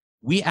economy,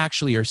 we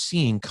actually are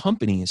seeing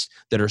companies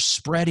that are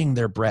spreading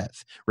their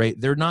breadth, right?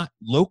 They're not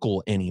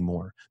local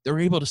anymore. They're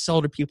able to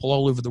sell to people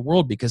all over the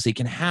world because they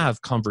can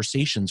have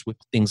conversations with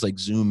things like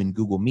Zoom and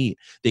Google Meet.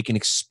 They can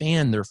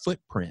expand their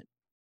footprint.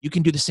 You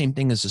can do the same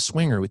thing as a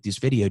swinger with these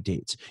video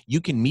dates.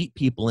 You can meet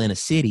people in a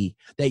city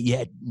that you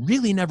had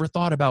really never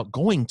thought about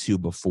going to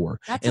before.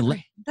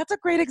 That's a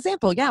great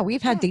example. Yeah,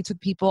 we've had dates with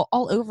people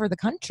all over the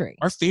country.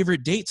 Our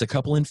favorite date's a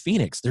couple in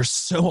Phoenix. They're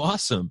so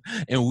awesome.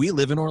 And we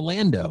live in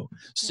Orlando.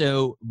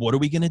 So what are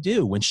we going to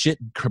do when shit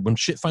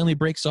finally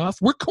breaks off?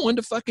 We're going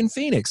to fucking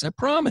Phoenix. I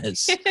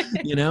promise.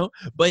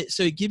 But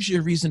so it gives you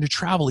a reason to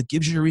travel. It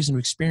gives you a reason to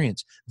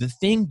experience. The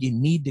thing you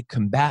need to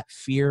combat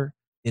fear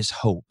is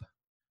hope.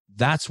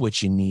 That's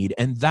what you need.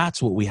 And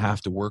that's what we have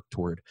to work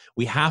toward.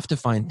 We have to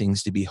find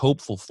things to be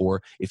hopeful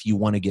for if you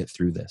want to get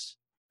through this.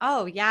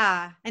 Oh,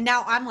 yeah. And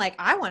now I'm like,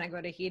 I want to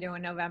go to Hedo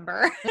in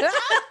November.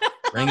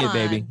 Bring it,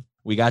 baby.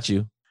 We got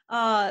you.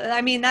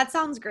 That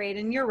sounds great.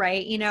 And you're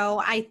right.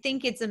 I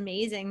think it's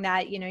amazing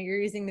that, you're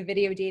using the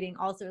video dating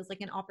also as like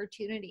an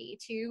opportunity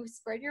to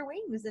spread your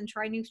wings and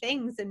try new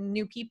things and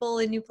new people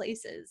in new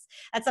places.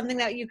 That's something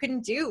that you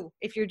couldn't do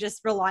if you're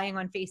just relying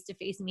on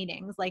face-to-face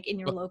meetings, like in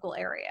your local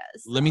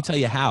areas. Let me tell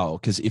you how,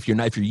 because if you're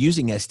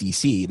using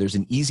SDC, there's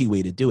an easy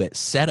way to do it.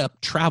 Set up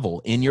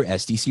travel in your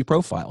SDC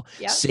profile.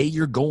 Yep. Say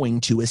you're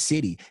going to a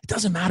city. It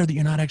doesn't matter that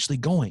you're not actually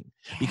going.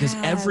 Because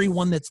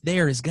everyone that's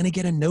there is going to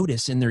get a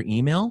notice in their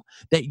email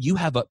that you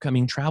have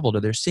upcoming travel to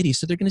their city.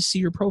 So they're going to see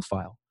your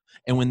profile.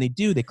 And when they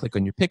do, they click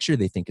on your picture.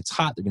 They think it's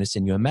hot. They're going to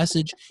send you a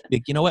message.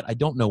 Like, you know what? I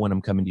don't know when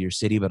I'm coming to your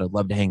city, but I'd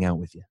love to hang out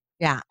with you.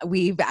 Yeah,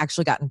 we've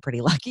actually gotten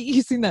pretty lucky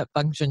using that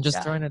function,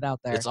 just throwing it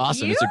out there. It's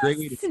awesome. It's a great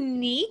way to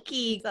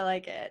sneaky. I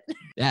like it.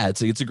 Yeah,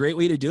 it's a great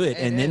way to do it.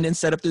 And then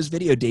set up those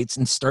video dates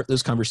and start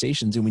those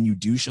conversations. And when you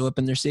do show up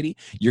in their city,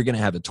 you're going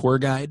to have a tour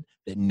guide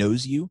that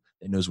knows you,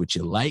 that knows what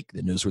you like,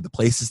 that knows where the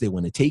places they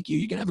want to take you.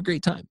 You're going to have a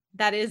great time.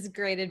 That is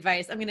great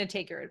advice. I'm going to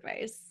take your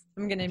advice.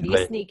 I'm going to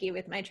be sneaky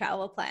with my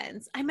travel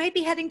plans. I might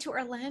be heading to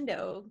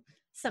Orlando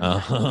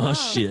sometime. Oh,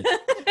 shit.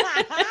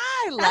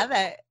 I love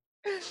it.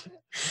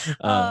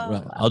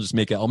 Well,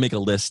 I'll make a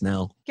list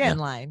now. Get in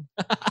line.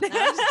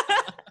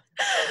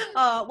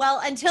 Well,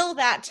 until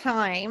that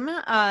time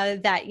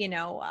that,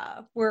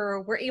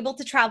 we're able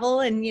to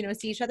travel and,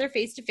 see each other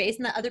face to face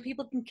and that other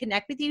people can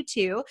connect with you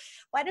too.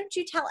 Why don't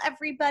you tell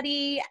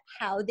everybody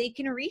how they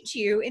can reach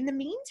you in the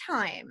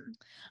meantime?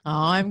 Oh,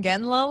 I'm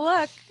getting a little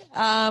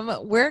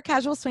look. We're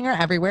Casual Swinger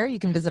everywhere. You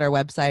can visit our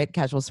website,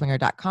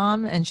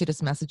 casualswinger.com, and shoot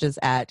us messages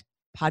at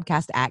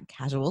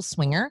podcast@Casual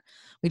Swinger.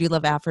 We do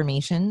love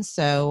affirmations.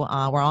 So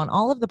we're on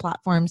all of the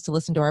platforms to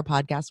listen to our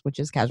podcast, which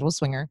is Casual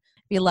Swinger.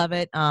 If you love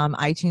it,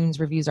 iTunes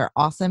reviews are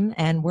awesome.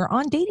 And we're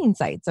on dating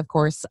sites, of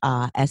course,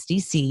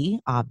 SDC,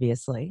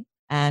 obviously.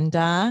 And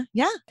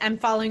I'm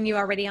following you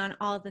already on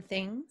all the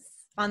things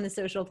on the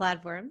social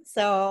platforms.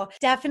 So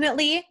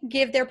definitely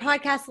give their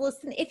podcast a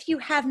listen if you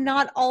have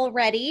not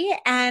already.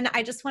 And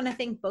I just want to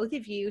thank both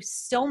of you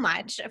so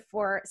much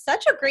for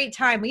such a great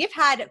time. We have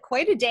had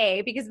quite a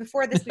day because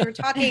before this we were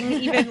talking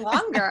even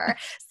longer.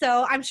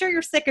 So I'm sure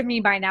you're sick of me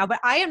by now,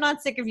 but I am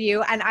not sick of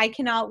you and I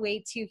cannot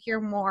wait to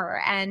hear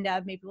more. And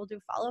maybe we'll do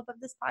a follow-up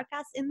of this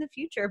podcast in the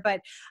future.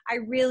 But I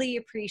really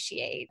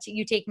appreciate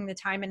you taking the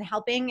time and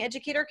helping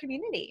educate our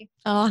community.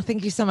 Oh,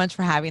 thank you so much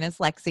for having us,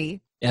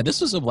 Lexi. Yeah,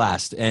 this was a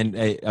blast. And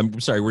I'm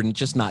sorry, we're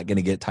just not going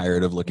to get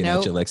tired of looking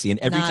at you, Lexi.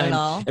 And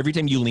every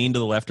time you lean to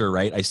the left or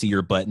right, I see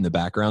your butt in the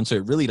background. So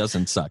it really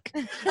doesn't suck.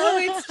 Oh,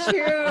 it's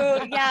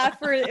true. Yeah.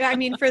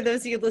 For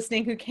those of you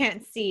listening who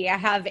can't see, I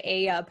have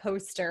a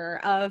poster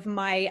of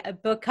my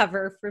book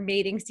cover for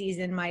mating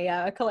season,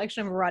 my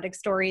collection of erotic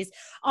stories,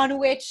 on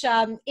which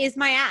is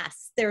my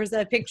ass. There's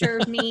a picture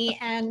of me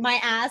and my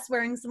ass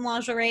wearing some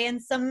lingerie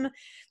and some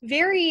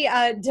very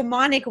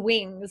demonic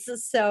wings.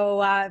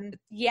 So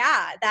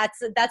yeah,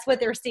 that's what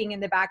they're seeing in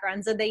the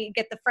background. So they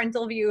get the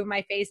frontal view of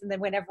my face, and then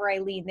whenever I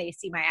lean, they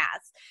see my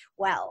ass.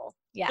 Well,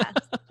 yeah.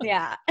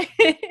 Yeah.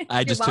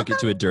 I just took it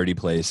to a dirty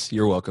place.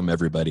 You're welcome,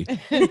 everybody.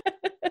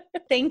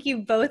 Thank you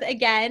both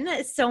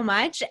again so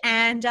much.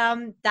 And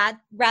that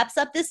wraps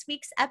up this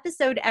week's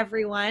episode,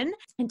 everyone.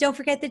 And don't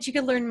forget that you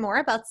can learn more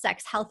about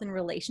sex, health, and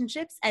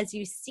relationships as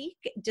you seek,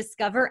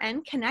 discover,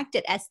 and connect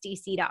at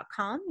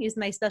SDC.com. Use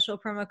my special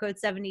promo code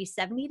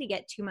 7070 to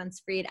get 2 months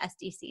free at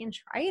SDC and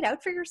try it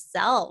out for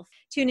yourself.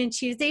 Tune in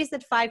Tuesdays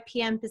at 5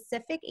 p.m.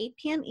 Pacific, 8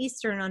 p.m.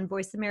 Eastern on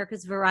Voice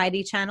America's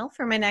Variety channel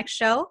for my next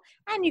show.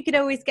 And you could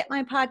always get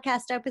my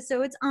podcast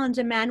episodes on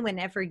demand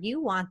whenever you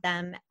want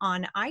them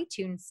on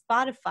iTunes,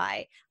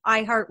 Spotify,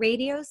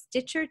 iHeartRadio,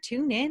 Stitcher,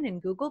 TuneIn,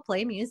 and Google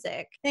Play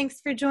Music.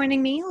 Thanks for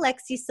joining me,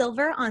 Lexi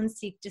Silver, on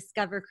Seek,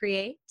 Discover,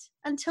 Create.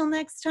 Until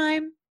next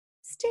time,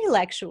 stay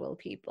lexual,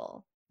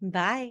 people.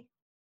 Bye.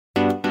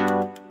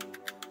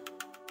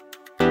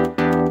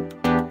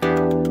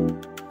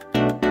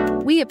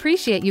 We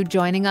appreciate you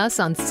joining us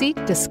on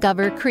Seek,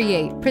 Discover,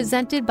 Create,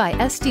 presented by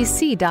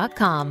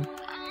SDC.com.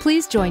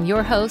 Please join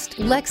your host,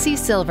 Lexi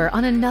Silver,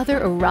 on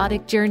another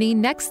erotic journey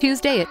next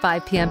Tuesday at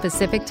 5 p.m.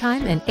 Pacific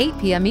Time and 8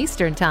 p.m.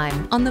 Eastern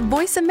Time on the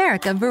Voice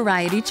America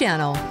Variety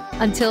channel.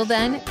 Until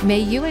then,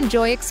 may you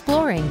enjoy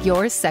exploring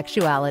your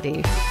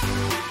sexuality.